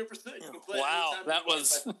it. Trivial Pursuit. You can play it that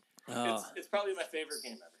was. It's probably my favorite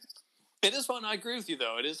game ever. It is fun. I agree with you,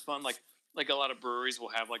 though. It is fun. Like a lot of breweries will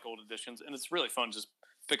have old editions, and it's really fun. Just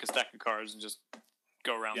pick a stack of cards and just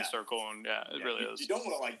go around the circle, and it really is. You don't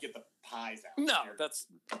want to get the pies out. No, that's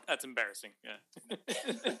embarrassing. Yeah.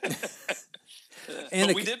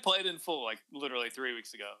 But we did play it in full, literally 3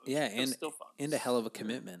 weeks ago. It was still fun. And a hell of a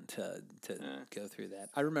commitment to go through that.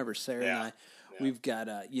 I remember Sarah and I. We've got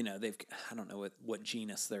they've, I don't know what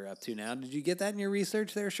genus they're up to now. Did you get that in your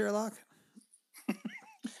research there, Sherlock?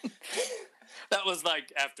 That was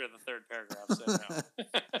after the third paragraph, so no.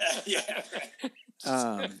 Yeah, right.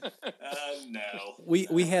 No.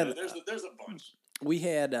 We had there's a bunch. We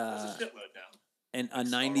had there's a shitload now. And a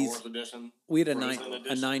 90s edition. We had a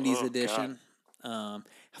 90s edition.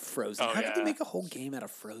 Frozen. How did they make a whole game out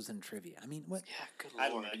of Frozen trivia? I mean, what? Yeah, good Lord. I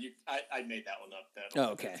don't know. I made that one up.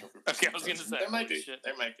 Oh, okay. Okay, I was going to say. There might be.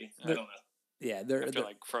 I don't know. Yeah, after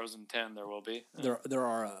like Frozen 10, there will be. There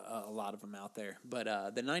are a lot of them out there, but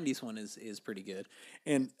the '90s one is pretty good.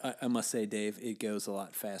 And I must say, Dave, it goes a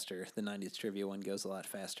lot faster. The '90s trivia one goes a lot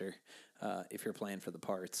faster if you're playing for the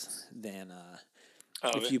parts than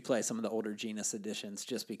if you play some of the older Genus editions.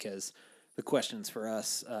 Just because the questions for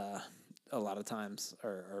us a lot of times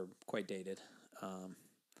are quite dated.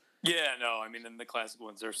 Yeah, no, I mean, in the classic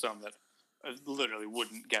ones, there's some that I literally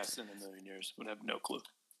wouldn't guess in a million years. Would have no clue.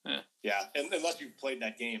 Yeah, and unless you've played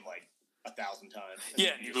that game like 1,000 times.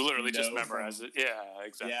 Yeah, you literally just memorize it. Yeah,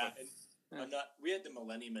 exactly. Yeah, and we had the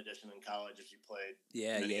Millennium Edition in college. If you played,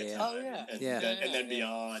 and then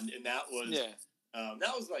Beyond, and that was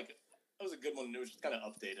that was a good one. It was just kind of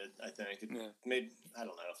updated. I think it made, I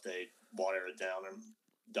don't know if they water it down or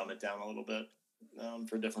dumb it down a little bit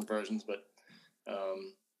for different versions, but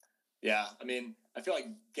I mean, I feel like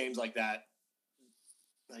games like that,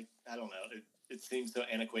 like I don't know, it seems so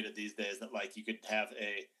antiquated these days that like you could have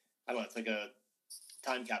it's like a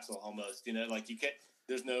time capsule almost, like you can't,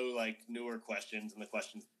 there's no like newer questions, and the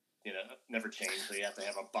questions, never change. So you have to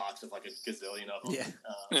have a box of like a gazillion of them.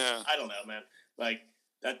 I don't know, man. Like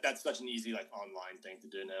that's such an easy like online thing to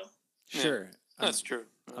do now. Sure. That's true.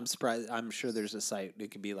 I'm surprised. I'm sure there's a site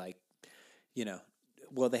that could be like,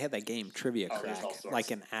 well, they had that game Trivia Crack,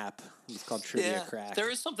 like an app. It's called Trivia Crack. There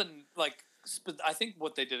is something like, I think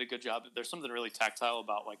what they did a good job. There's something really tactile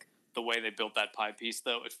about like the way they built that pie piece,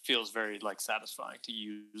 though. It feels very like satisfying to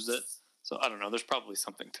use it. So I don't know. There's probably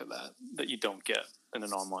something to that you don't get in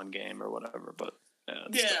an online game or whatever. But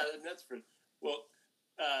that's for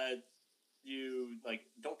you like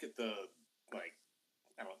don't get the like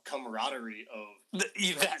camaraderie of that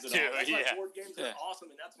too. That's why board games are awesome,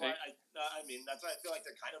 and that's why that's why I feel like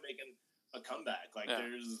they're kind of making a comeback. Like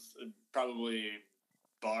there's probably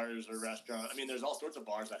bars or restaurants. I mean, there's all sorts of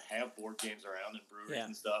bars that have board games around and breweries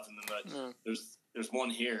and stuff, and then there's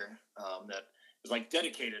one here that is like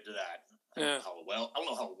dedicated to that. I don't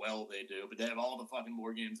know how well they do, but they have all the fucking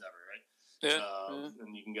board games ever, right?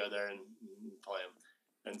 And you can go there and play them.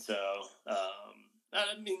 And so,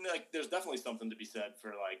 I mean, like, there's definitely something to be said for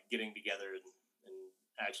like getting together and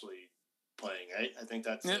actually playing, right? I think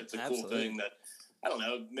it's a cool thing that I don't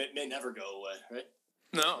know may never go away, right?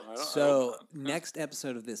 No. So next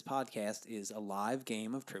episode of this podcast is a live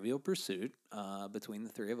game of Trivial Pursuit between the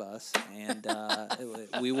three of us, and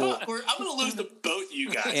we will. I'm going to lose to both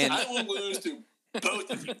you guys. I will lose to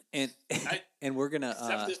both of you. And we're gonna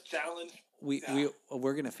accept this challenge.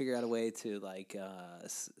 We're gonna figure out a way to like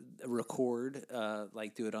record,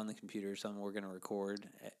 like do it on the computer or something. We're gonna record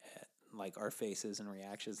like our faces and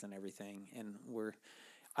reactions and everything, and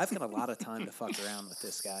I've got a lot of time to fuck around with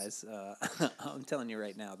this, guys. I'm telling you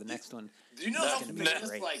right now, the next one. Do you know how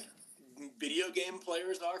famous like video game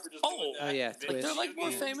players are for just doing that? Oh yeah, Twitch. They're like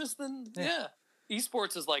more famous than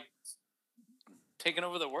esports is like taking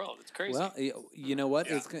over the world. It's crazy. Well, you know what?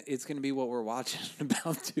 Yeah. It's going to be what we're watching in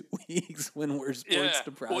about 2 weeks when we're sports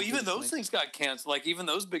deprived. Well, even those things got canceled. Like even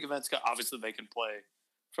those big events obviously they can play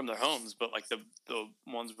from their homes, but like the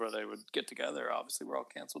ones where they would get together, obviously were all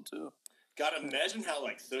canceled too. God, imagine how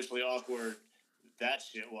like socially awkward that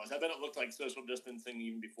shit was. I bet it looked like social distancing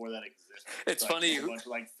even before that existed. It's funny. A bunch of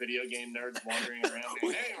like video game nerds wandering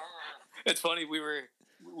around. It's funny.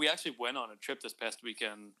 We actually went on a trip this past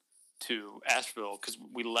weekend to Asheville because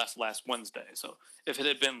we left last Wednesday. So if it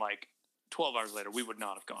had been like 12 hours later, we would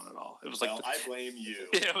not have gone at all. It was I blame you.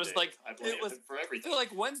 It was like I blame you for everything.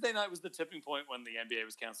 Like Wednesday night was the tipping point when the NBA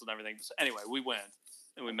was canceled and everything. So anyway, we went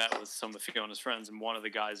and we met with some of Fiona's friends, and one of the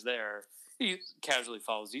guys there, he casually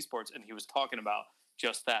follows esports, and he was talking about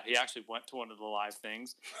just that. He actually went to one of the live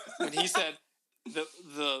things, and he said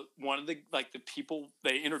the one of the like the people,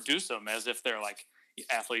 they introduce them as if they're like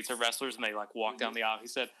athletes or wrestlers, and they like walk down the aisle. He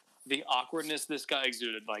said the awkwardness this guy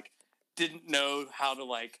exuded, like didn't know how to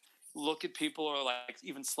like look at people or like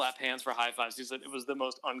even slap hands for high fives. He said it was the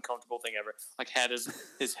most uncomfortable thing ever. Like had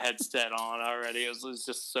his headset on already. It was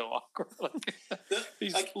just so awkward. Like,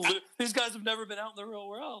 these guys have never been out in the real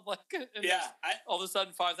world. Like all of a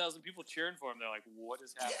sudden 5,000 people cheering for him. They're like, what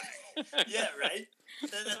is happening? Yeah, right.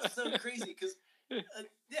 That's so crazy because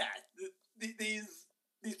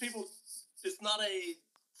these people. It's not a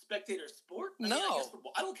spectator sport. I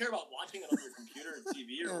don't care about watching it on your computer or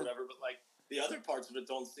TV or whatever, but like the other parts of it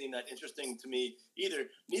don't seem that interesting to me either.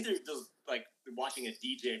 Neither does like watching a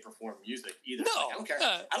DJ perform music either. No, like,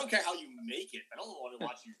 I don't care how you make it. I don't want to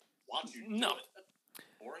watch you do it. That's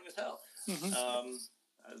boring as hell. Mm-hmm.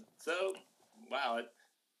 So wow,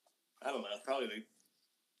 I don't know. Probably the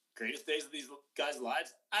greatest days of these guys'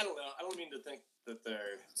 lives. I don't know. I don't mean to think that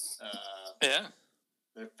they're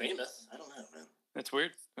they're famous. I don't know, man. That's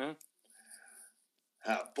weird. Yeah.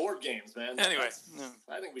 Board games, man. Anyway,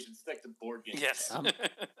 I think we should stick to board games. Yes.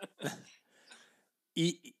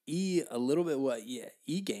 A little bit what? Yeah,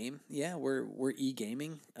 e-game. Yeah, we're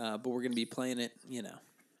e-gaming, but we're gonna be playing it,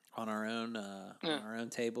 on our own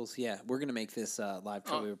tables. Yeah, we're gonna make this live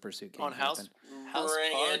Trivial Pursuit game on happen. House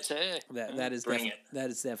party. That is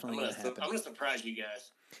definitely gonna happen. I'm gonna surprise you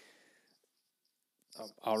guys.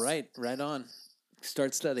 All right, right on.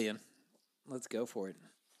 Start studying. Let's go for it.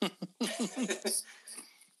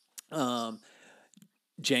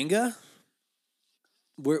 Jenga.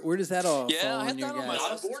 Where does that all fall in your guys?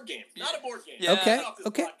 Not a board game. Not a board game. Yeah.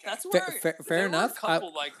 Okay. That's where fair enough. Were a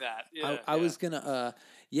couple like that. Yeah, I was gonna.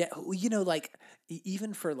 Like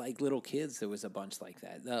even for like little kids, there was a bunch like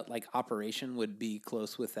that. Like Operation would be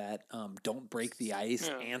close with that. Don't break the ice.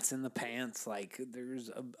 Ants in the pants. Like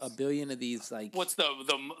there's a billion of these. Like what's the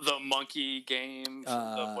monkey game?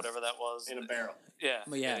 Whatever that was in a barrel. Yeah.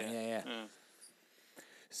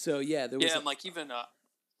 So there was. Yeah, and like even.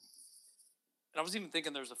 And I was even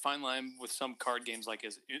thinking there's a fine line with some card games, like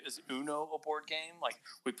is Uno a board game? Like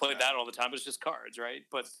we played that all the time, but it's just cards, right?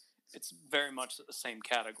 But it's very much the same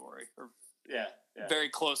category, or very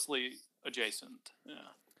closely adjacent. Yeah.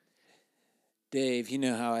 Dave, you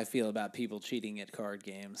know how I feel about people cheating at card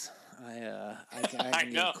games. I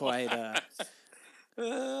can get quite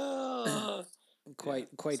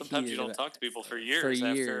quite sometimes you don't talk to people for years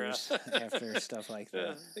after stuff like that.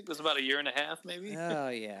 I think it was about a year and a half, maybe. Oh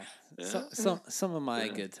yeah. Some of my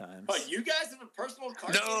good times. But you guys have a personal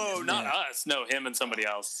card game? Not us. No, him and somebody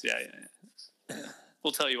else. Yeah.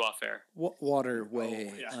 We'll tell you off air.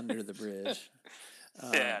 Waterway under the bridge.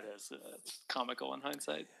 Yeah, it is. It's comical in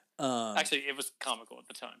hindsight. Actually, it was comical at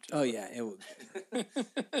the time too. Oh yeah, it was.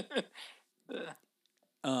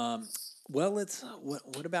 Well, it's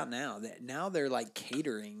what about now? Now they're like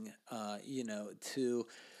catering, to,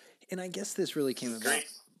 and I guess this really came about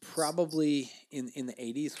probably in the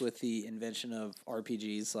 80s with the invention of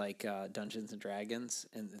RPGs like Dungeons and Dragons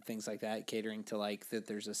and things like that, catering to like that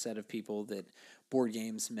there's a set of people that board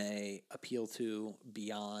games may appeal to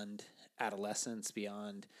beyond adolescence,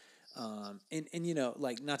 beyond, and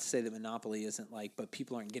like not to say that Monopoly isn't like, but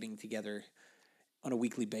people aren't getting together on a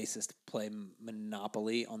weekly basis to play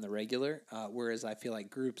Monopoly on the regular, whereas I feel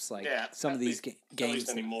like groups like some of these games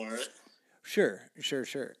anymore. Sure.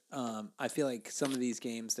 I feel like some of these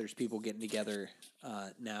games, there's people getting together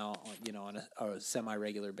now, on a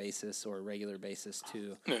semi-regular basis or a regular basis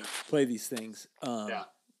to play these things.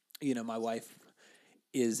 My wife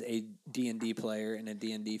is a D&D player and a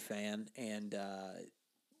D&D fan, and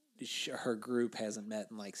her group hasn't met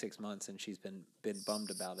in like 6 months, and she's been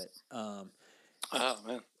bummed about it. Oh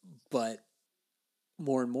man! But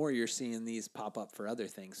more and more, you're seeing these pop up for other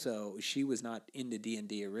things. So she was not into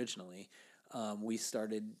D&D originally. We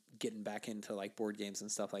started getting back into like board games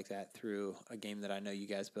and stuff like that through a game that I know you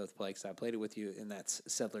guys both play because I played it with you, and that's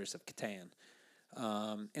Settlers of Catan.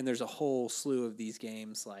 And there's a whole slew of these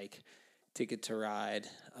games like Ticket to Ride.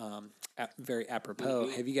 Very apropos.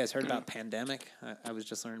 Have you guys heard about Pandemic? I was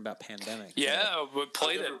just learning about Pandemic. Yeah, we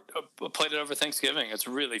played it. Played it over Thanksgiving. It's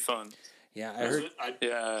really fun. Yeah, I heard.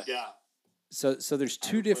 Yeah. So there's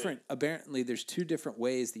two different. Apparently, there's two different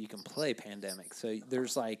ways that you can play Pandemic. So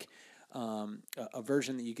there's like a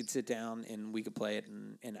version that you could sit down and we could play it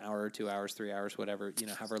in an hour, 2 hours, 3 hours, whatever,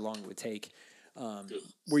 however long it would take.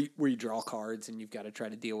 Where you draw cards and you've got to try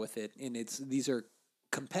to deal with it, and these are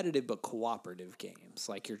competitive but cooperative games.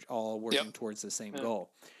 Like you're all working towards the same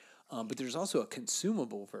goal. But there's also a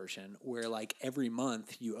consumable version where like every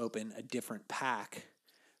month you open a different pack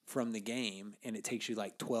from the game, and it takes you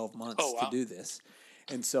like 12 months to do this.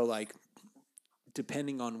 And so like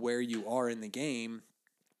depending on where you are in the game,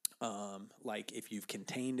 like if you've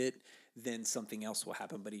contained it, then something else will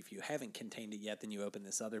happen. But if you haven't contained it yet, then you open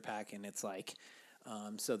this other pack, and it's like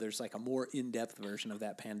so there's like a more in-depth version of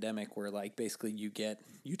that Pandemic where like basically you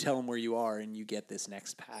tell them where you are and you get this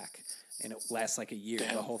next pack, and it lasts like a year.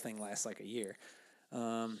 Damn. The whole thing lasts like a year.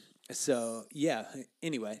 So yeah,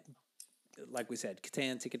 anyway, like we said,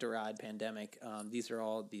 Catan, Ticket to Ride, Pandemic, these are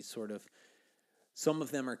all these sort of, some of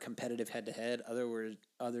them are competitive head-to-head,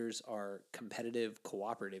 others are competitive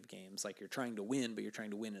cooperative games, like you're trying to win, but you're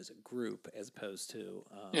trying to win as a group as opposed to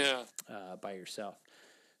by yourself.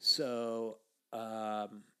 So, what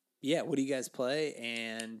do you guys play,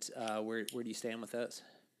 and where do you stand with those?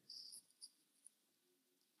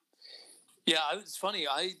 Yeah, it's funny.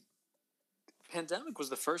 Pandemic was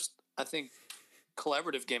the first, I think,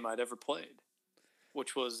 collaborative game I'd ever played,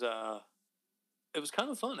 which was it was kind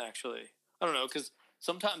of fun actually. I don't know, because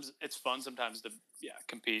sometimes it's fun sometimes to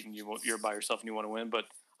compete and you're by yourself and you want to win, but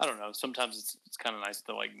I don't know. Sometimes it's kind of nice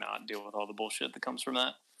to like not deal with all the bullshit that comes from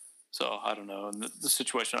that. So I don't know. And the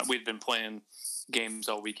situation, we'd been playing games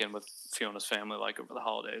all weekend with Fiona's family, like over the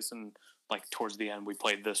holidays, and like towards the end, we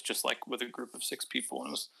played this just like with a group of 6 people, and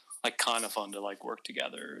it was like kind of fun to like work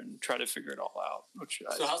together and try to figure it all out.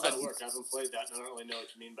 So how's that work? I haven't played that, and I don't really know what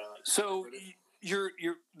you mean by like. So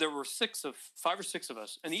there were 5 or 6 of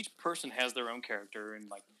us, and each person has their own character, and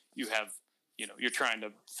like you have, you're trying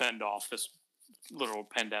to fend off this little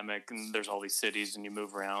pandemic, and there's all these cities, and you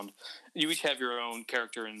move around. You each have your own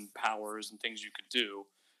character and powers and things you could do,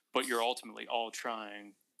 but you're ultimately all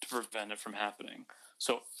trying to prevent it from happening.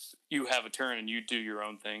 So you have a turn and you do your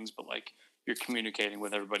own things, but like you're communicating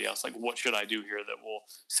with everybody else. Like, what should I do here that will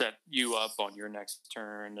set you up on your next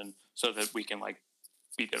turn, and so that we can like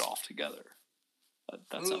beat it off together.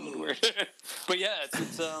 That sounded weird, but yeah,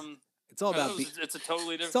 it's all about. It's a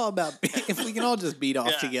totally different. It's all about if we can all just beat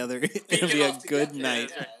off together, it'll be a good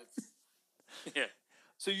night. Yeah.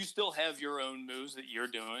 So you still have your own moves that you're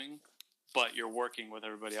doing, but you're working with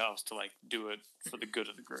everybody else to like do it for the good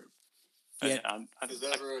of the group. Yeah. Is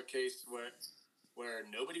there ever a case where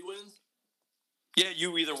nobody wins? Yeah,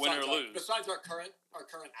 you either win or lose. Besides our current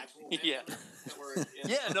actual game that we're in.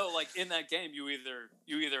 Yeah, no, like in that game, you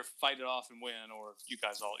either fight it off and win, or you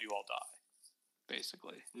all die,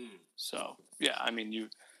 basically. So yeah, I mean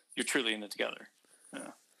you're truly in it together.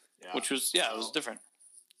 Yeah. Which was it was different.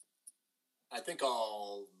 I think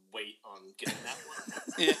I'll wait on getting that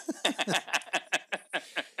one. Yeah.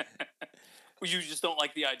 You just don't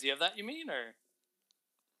like the idea of that, you mean, or?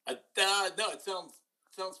 No, it sounds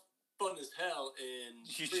fun as hell and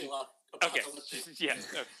pretty apocalyptic. Okay. Yeah.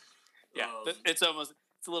 Okay. Yeah. It's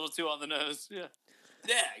a little too on the nose. Yeah.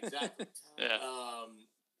 Yeah, exactly. Yeah.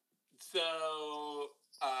 So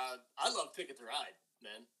I love Ticket to Ride,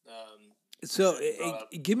 man. So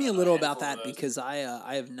give me a little about that, because I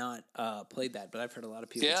have not played that, but I've heard a lot of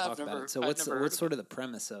people talk about it. So what's sort of the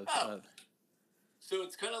premise of? So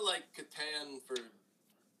it's kind of like Catan for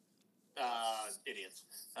idiots,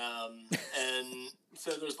 and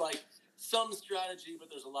so there's like some strategy, but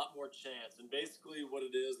there's a lot more chance. And basically, what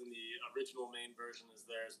it is in the original main version is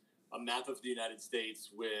there's a map of the United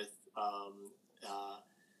States with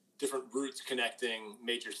different routes connecting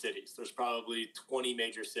major cities. There's probably 20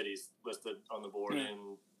 major cities listed on the board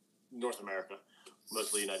in North America,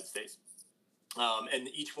 mostly United States. And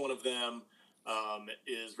each one of them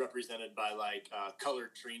is represented by like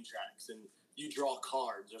colored train tracks. And you draw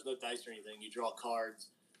cards. There's no dice or anything. You draw cards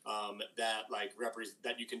that like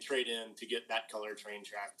that you can trade in to get that color train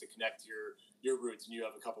track to connect your routes. And you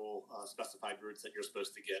have a couple specified routes that you're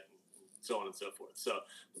supposed to get, and so on and so forth. So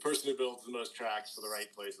the person who builds the most tracks for the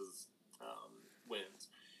right places wins.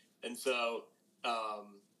 And so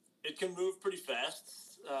it can move pretty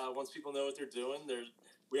fast once people know what they're doing.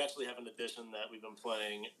 We actually have an edition that we've been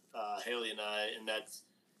playing, Haley and I, and that's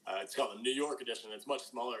it's called the New York edition. It's much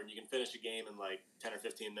smaller, and you can finish a game in like 10 or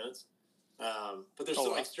 15 minutes. But there's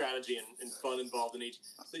still like strategy and fun involved in each.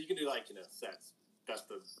 So you can do like sets,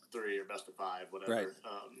 best of 3 or best of 5, whatever, right.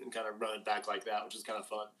 And kind of run it back like that, which is kind of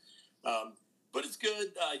fun. But it's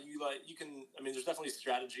good. You can. I mean, there's definitely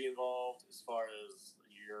strategy involved as far as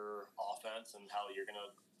your offense and how you're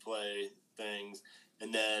gonna play things,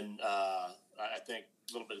 and then I think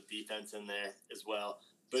a little bit of defense in there as well.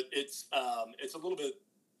 But it's a little bit.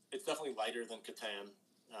 It's definitely lighter than Catan.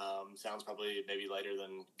 Sounds probably maybe lighter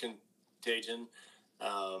than Contagion,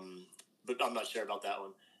 but I'm not sure about that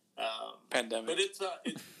one. Pandemic. But it's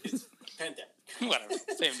pandemic. Whatever.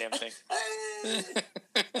 Same damn thing.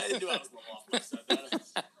 I knew I was a little off when I said that.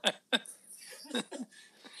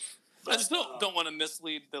 I still don't want to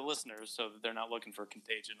mislead the listeners so that they're not looking for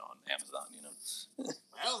Contagion on Amazon,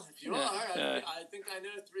 Well, if you are, I think I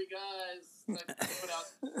know 3 guys that put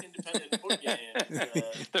out independent board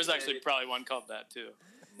games. There's actually probably one called that, too.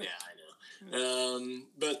 Yeah, I know.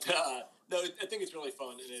 But no, I think it's really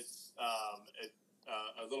fun, and it's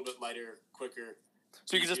a little bit lighter, quicker.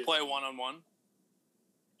 So you can just play one-on-one?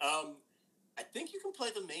 I think you can play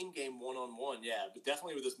the main game one-on-one, yeah, but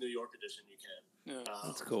definitely with this New York edition you can. Yeah.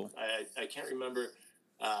 That's cool. I can't remember.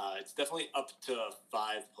 It's definitely up to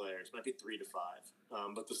 5 players. Might be 3 to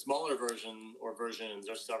 5. But the smaller version or versions,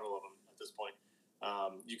 there's several of them at this point.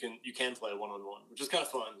 You can play one-on-one, which is kind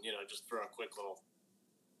of fun, just for a quick little,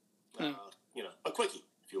 a quickie,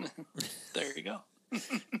 if you will. There you go.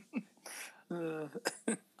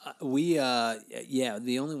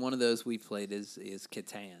 The only one of those we played is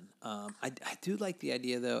Catan. I do like the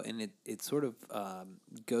idea though, and it sort of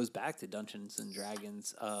goes back to Dungeons and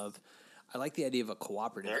Dragons. I like the idea of a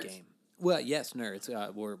cooperative game Well, yes, nerds.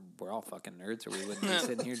 We're all fucking nerds, or we wouldn't be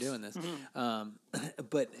sitting here doing this.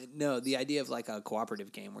 But no, the idea of like a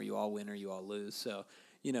cooperative game where you all win or you all lose. So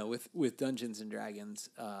with Dungeons and Dragons,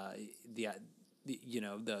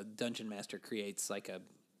 the dungeon master creates like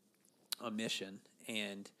a mission,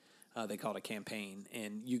 and they call it a campaign,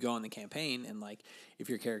 and you go on the campaign, and like if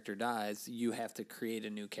your character dies, you have to create a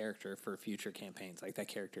new character for future campaigns. Like that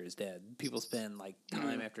character is dead. People spend like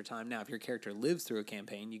time after time. Now, if your character lives through a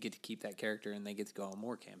campaign, you get to keep that character, and they get to go on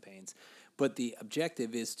more campaigns. But the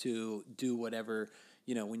objective is to do whatever,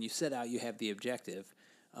 when you set out, you have the objective.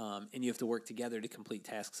 And you have to work together to complete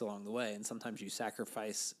tasks along the way. And sometimes you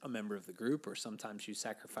sacrifice a member of the group, or sometimes you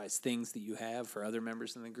sacrifice things that you have for other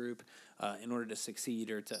members in the group in order to succeed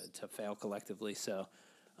or to fail collectively. So,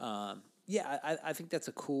 I think that's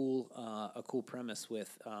a cool premise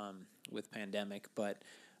with Pandemic. But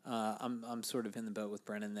I'm sort of in the boat with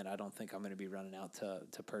Brennan that I don't think I'm going to be running out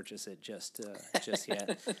to purchase it just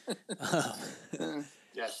yet.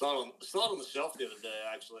 Yeah, I saw it on the shelf the other day,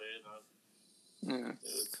 actually.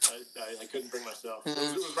 I couldn't bring myself. It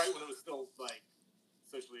was right when it was still like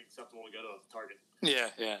socially acceptable to go to a Target.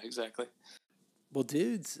 Yeah, exactly. Well,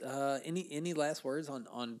 dudes, any last words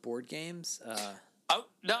on board games? I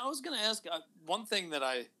was going to ask one thing that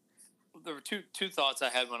there were two thoughts I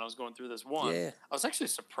had when I was going through this. One, I was actually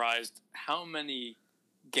surprised how many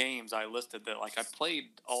games I listed that like I played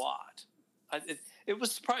a lot. It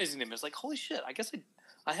was surprising to me. It's like, holy shit, I guess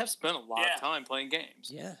I have spent a lot of time playing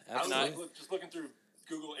games. Yeah, absolutely. I was just looking through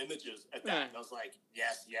Google Images at that, and I was like,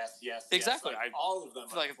 yes. Exactly. Like, all of them.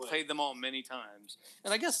 I've played them all many times.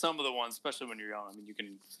 And I guess some of the ones, especially when you're young, I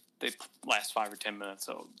mean, they last 5 or 10 minutes,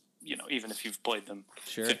 so, even if you've played them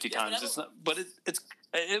 50 times,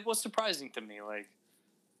 it was surprising to me, like,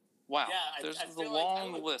 wow, there's a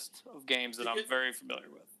long list of games that I'm very familiar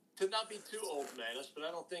with. To not be too old-manish, but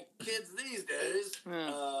I don't think kids these days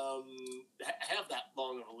have that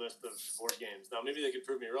long of a list of board games. Now, maybe they could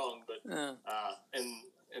prove me wrong, but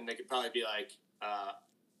and they could probably be like,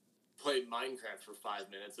 play Minecraft for 5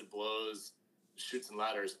 minutes. It blows Chutes and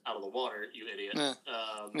Ladders out of the water, you idiot. But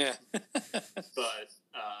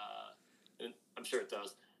and I'm sure it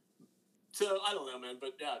does. So, I don't know, man.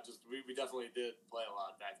 But, yeah, we definitely did play a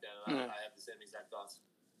lot back then, and I have the same exact thoughts.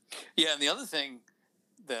 Yeah, and the other thing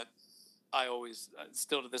that I always,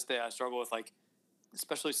 still to this day, I struggle with, like,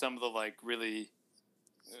 especially some of the, like, really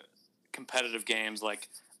competitive games, like,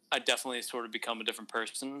 I definitely sort of become a different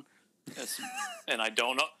person, and I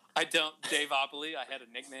don't know, Dave-opoly, I had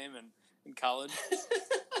a nickname in college,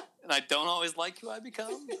 and I don't always like who I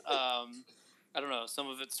become. I don't know, some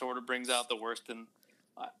of it sort of brings out the worst, and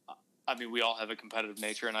I mean, we all have a competitive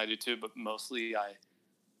nature, and I do too, but mostly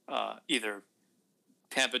I either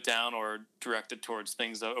tamp it down or direct it towards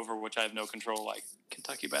things over which I have no control, like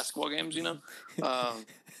Kentucky basketball games,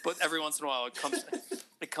 But every once in a while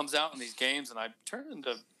it comes out in these games, and I turn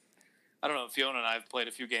into, I don't know, Fiona and I have played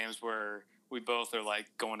a few games where we both are like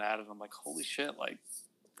going at it, and I'm like, holy shit, like,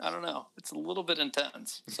 I don't know, it's a little bit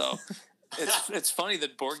intense. So it's funny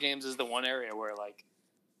that board games is the one area where like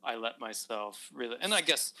I let myself really, and I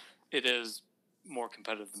guess it is more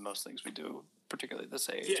competitive than most things we do, particularly this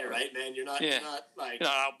age. Yeah, right, man. You're not like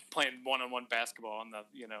playing one-on-one basketball on the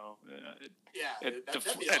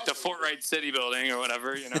awesome. At the Fort Wright City building or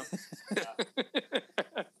whatever, Yeah.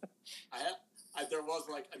 There was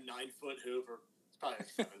like a 9-foot hoop, or it's probably like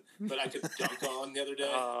 7, but I could dunk on the other day.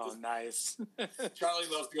 Oh, nice. Charlie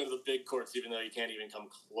loves to go to the big courts, even though you can't even come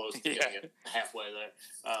close to getting it halfway there.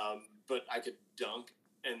 But I could dunk,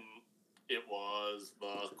 and it was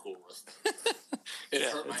the coolest. It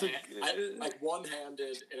hurt my hand. Like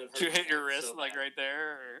one-handed, and it hurt. Did you hit your wrist so like right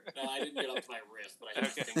there? Or? No, I didn't get up to my wrist, but I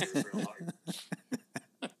hit my fingers real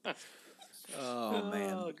hard. Oh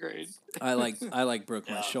man! Oh, great. I broke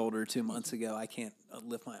my shoulder 2 months ago. I can't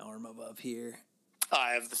lift my arm above here.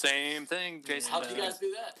 I have the same thing, Jason. How did you guys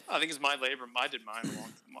do that? I think it's my labor. I did mine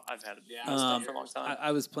I've had it for a long time.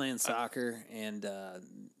 I was playing soccer and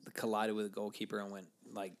collided with a goalkeeper and went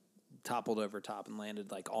like toppled over top and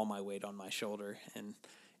landed like all my weight on my shoulder. And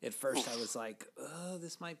at first I was like, oh,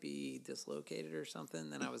 this might be dislocated or something.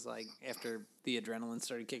 Then I was like, after the adrenaline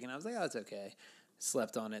started kicking, I was like, oh, it's okay.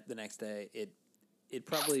 Slept on it the next day. It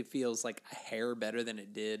probably feels like a hair better than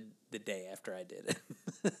it did the day after I did it.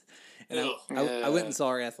 And I went and saw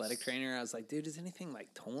our athletic trainer. I was like, dude, is anything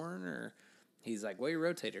like torn? Or he's like, well, your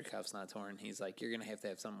rotator cuff's not torn. He's like, you're going to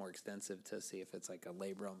have something more extensive to see if it's like a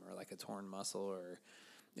labrum or like a torn muscle, or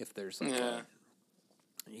if there's like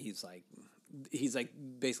he's like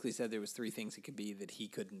basically said there was 3 things it could be that he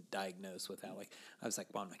couldn't diagnose without, like, I was like,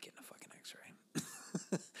 well, I'm not getting a fucking x-ray.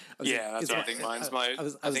 Yeah, that's what I think mine's my.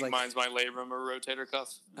 I think mine's my labrum or rotator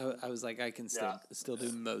cuff. I was like, I can still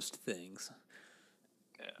do most things.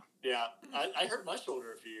 Yeah, I hurt my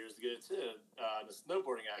shoulder a few years ago too. In a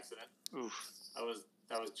snowboarding accident. Oof. I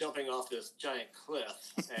was jumping off this giant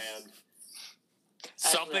cliff and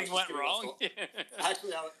something went wrong.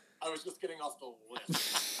 Actually, I was just getting off the lift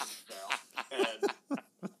and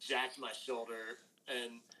jacked my shoulder,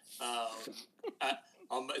 and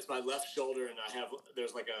it's my left shoulder, and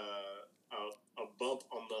there's like a bump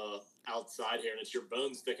on the outside here, and it's your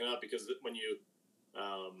bone sticking up because when you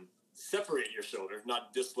separate your shoulder,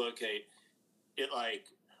 not dislocate, it like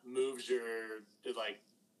moves it like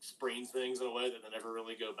sprains things in a way that they never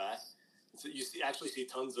really go back. So you actually see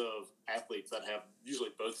tons of athletes that have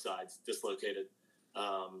usually both sides dislocated.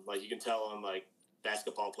 Like you can tell on like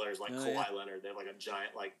basketball players like Kawhi Leonard, they have like a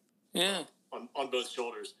giant on both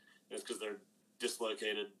shoulders. And it's because they're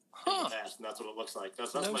dislocated in the past, and that's what it looks like.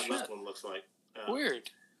 That's what my left one looks like. Weird.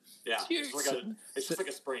 Yeah, it's just like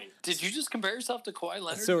a sprain. Did you just compare yourself to Kawhi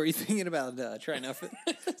Leonard? So are you thinking about trying out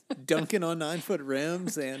dunking on 9-foot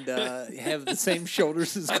rims and have the same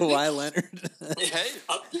shoulders as Kawhi Leonard? Hey,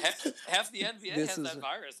 half the NBA has that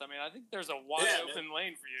virus. I mean, I think there's a wide open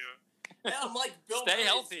lane for you. Yeah, I'm like Bill Stay Murray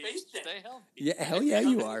healthy. in Space Jam. Stay healthy. Yeah, hell yeah,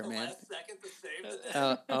 you are, man. Last second to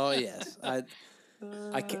save Oh yes,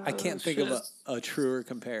 I can't think of a truer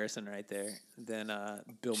comparison right there than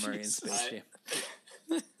Bill Murray in Space Jam.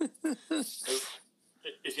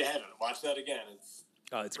 If you haven't, watch that again.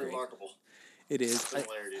 It's remarkable. It is.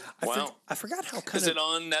 Wow. I forgot how Is it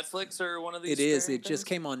on Netflix or one of these? It is. It just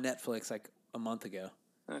came on Netflix like a month ago.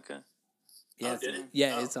 Okay. Yeah. Did it?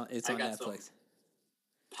 It's on Netflix.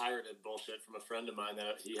 Pirated bullshit from a friend of mine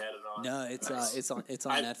that he had it on. No, it's on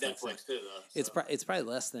Netflix. Netflix too, though. So. It's probably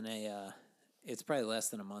less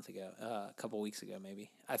than a month ago, a couple weeks ago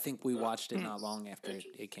maybe. I think we watched it not long after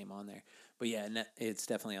it came on there. But yeah, it's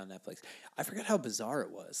definitely on Netflix. I forgot how bizarre it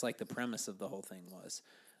was. Like the premise of the whole thing was.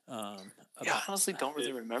 I honestly don't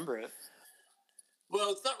really remember it. Well,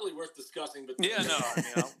 it's not really worth discussing. But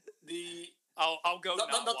I'll go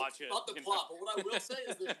watch it. Not the plot, but what I will say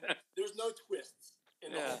is that there's no twists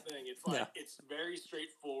in the whole thing. It's like it's very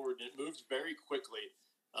straightforward. And it moves very quickly,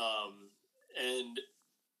 and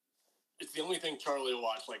it's the only thing Charlie will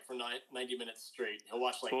watch like for 90 minutes straight. He'll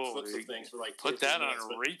watch like clips of things for like. Put that on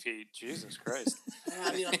a repeat. Jesus Christ!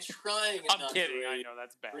 I mean, I'm trying. I'm kidding. I know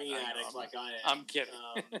that's bad. Green addict like I am. I'm kidding.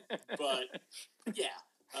 But yeah.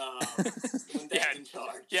 When Dad's in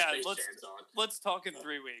charge, let's talk in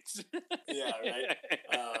 3 weeks. Yeah, right.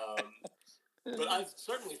 But I've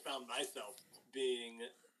certainly found myself being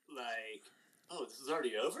like, "Oh, this is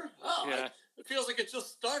already over." Oh, yeah. It feels like it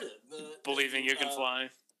just started. Believing you can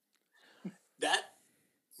fly. That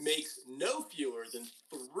makes no fewer than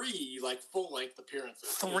 3 like full length appearances.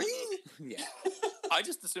 3? Yeah. I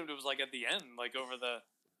just assumed it was like at the end, like over the.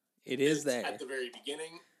 It's there at the very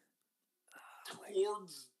beginning,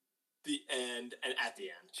 towards the end, and at the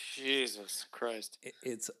end. Jesus Christ!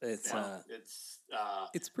 It's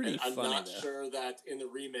pretty funny. I'm not though. sure that in the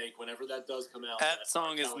remake, whenever that does come out, that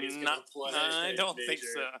song is not. I don't think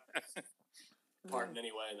so. Part in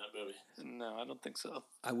any way in that movie. No, I don't think so.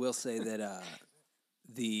 I will say that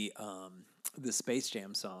the Space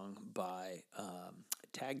Jam song by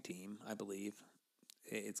Tag Team, I believe,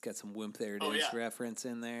 it's got some Whoomp There It Is reference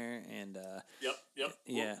in there, and yep,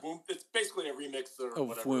 yeah, Whoomp, it's basically a remix or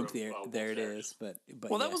whatever. Whoomp There It Is, but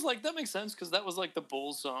well, that makes sense because that was like the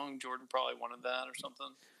Bulls song. Jordan probably wanted that or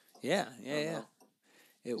something. Yeah.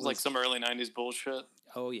 It was like some early '90s bullshit.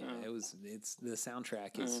 Oh yeah, it's the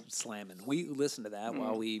soundtrack is slamming. We listen to that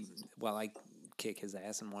while I kick his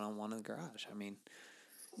ass in one-on-one in the garage. I mean,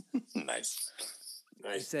 nice.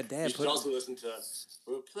 He said, "Dad, you should also listen to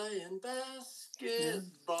 "We're Playing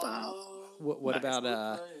Basketball." What about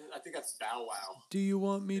I think that's Bow Wow. Do you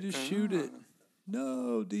want me to shoot it?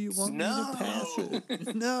 No. Do you want me to pass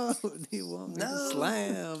it? No. Do you want me to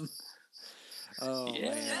slam? Oh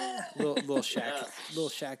man, little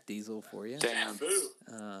Shaq Diesel for you. Damn.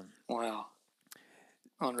 Wow.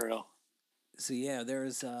 Unreal. So yeah,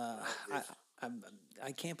 there's I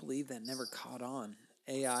can't believe that never caught on.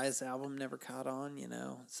 AI's album never caught on. You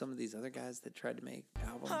know, some of these other guys that tried to make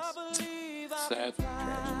albums. Sad.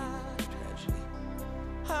 Tragedy.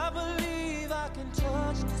 I believe I can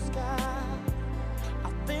touch the sky.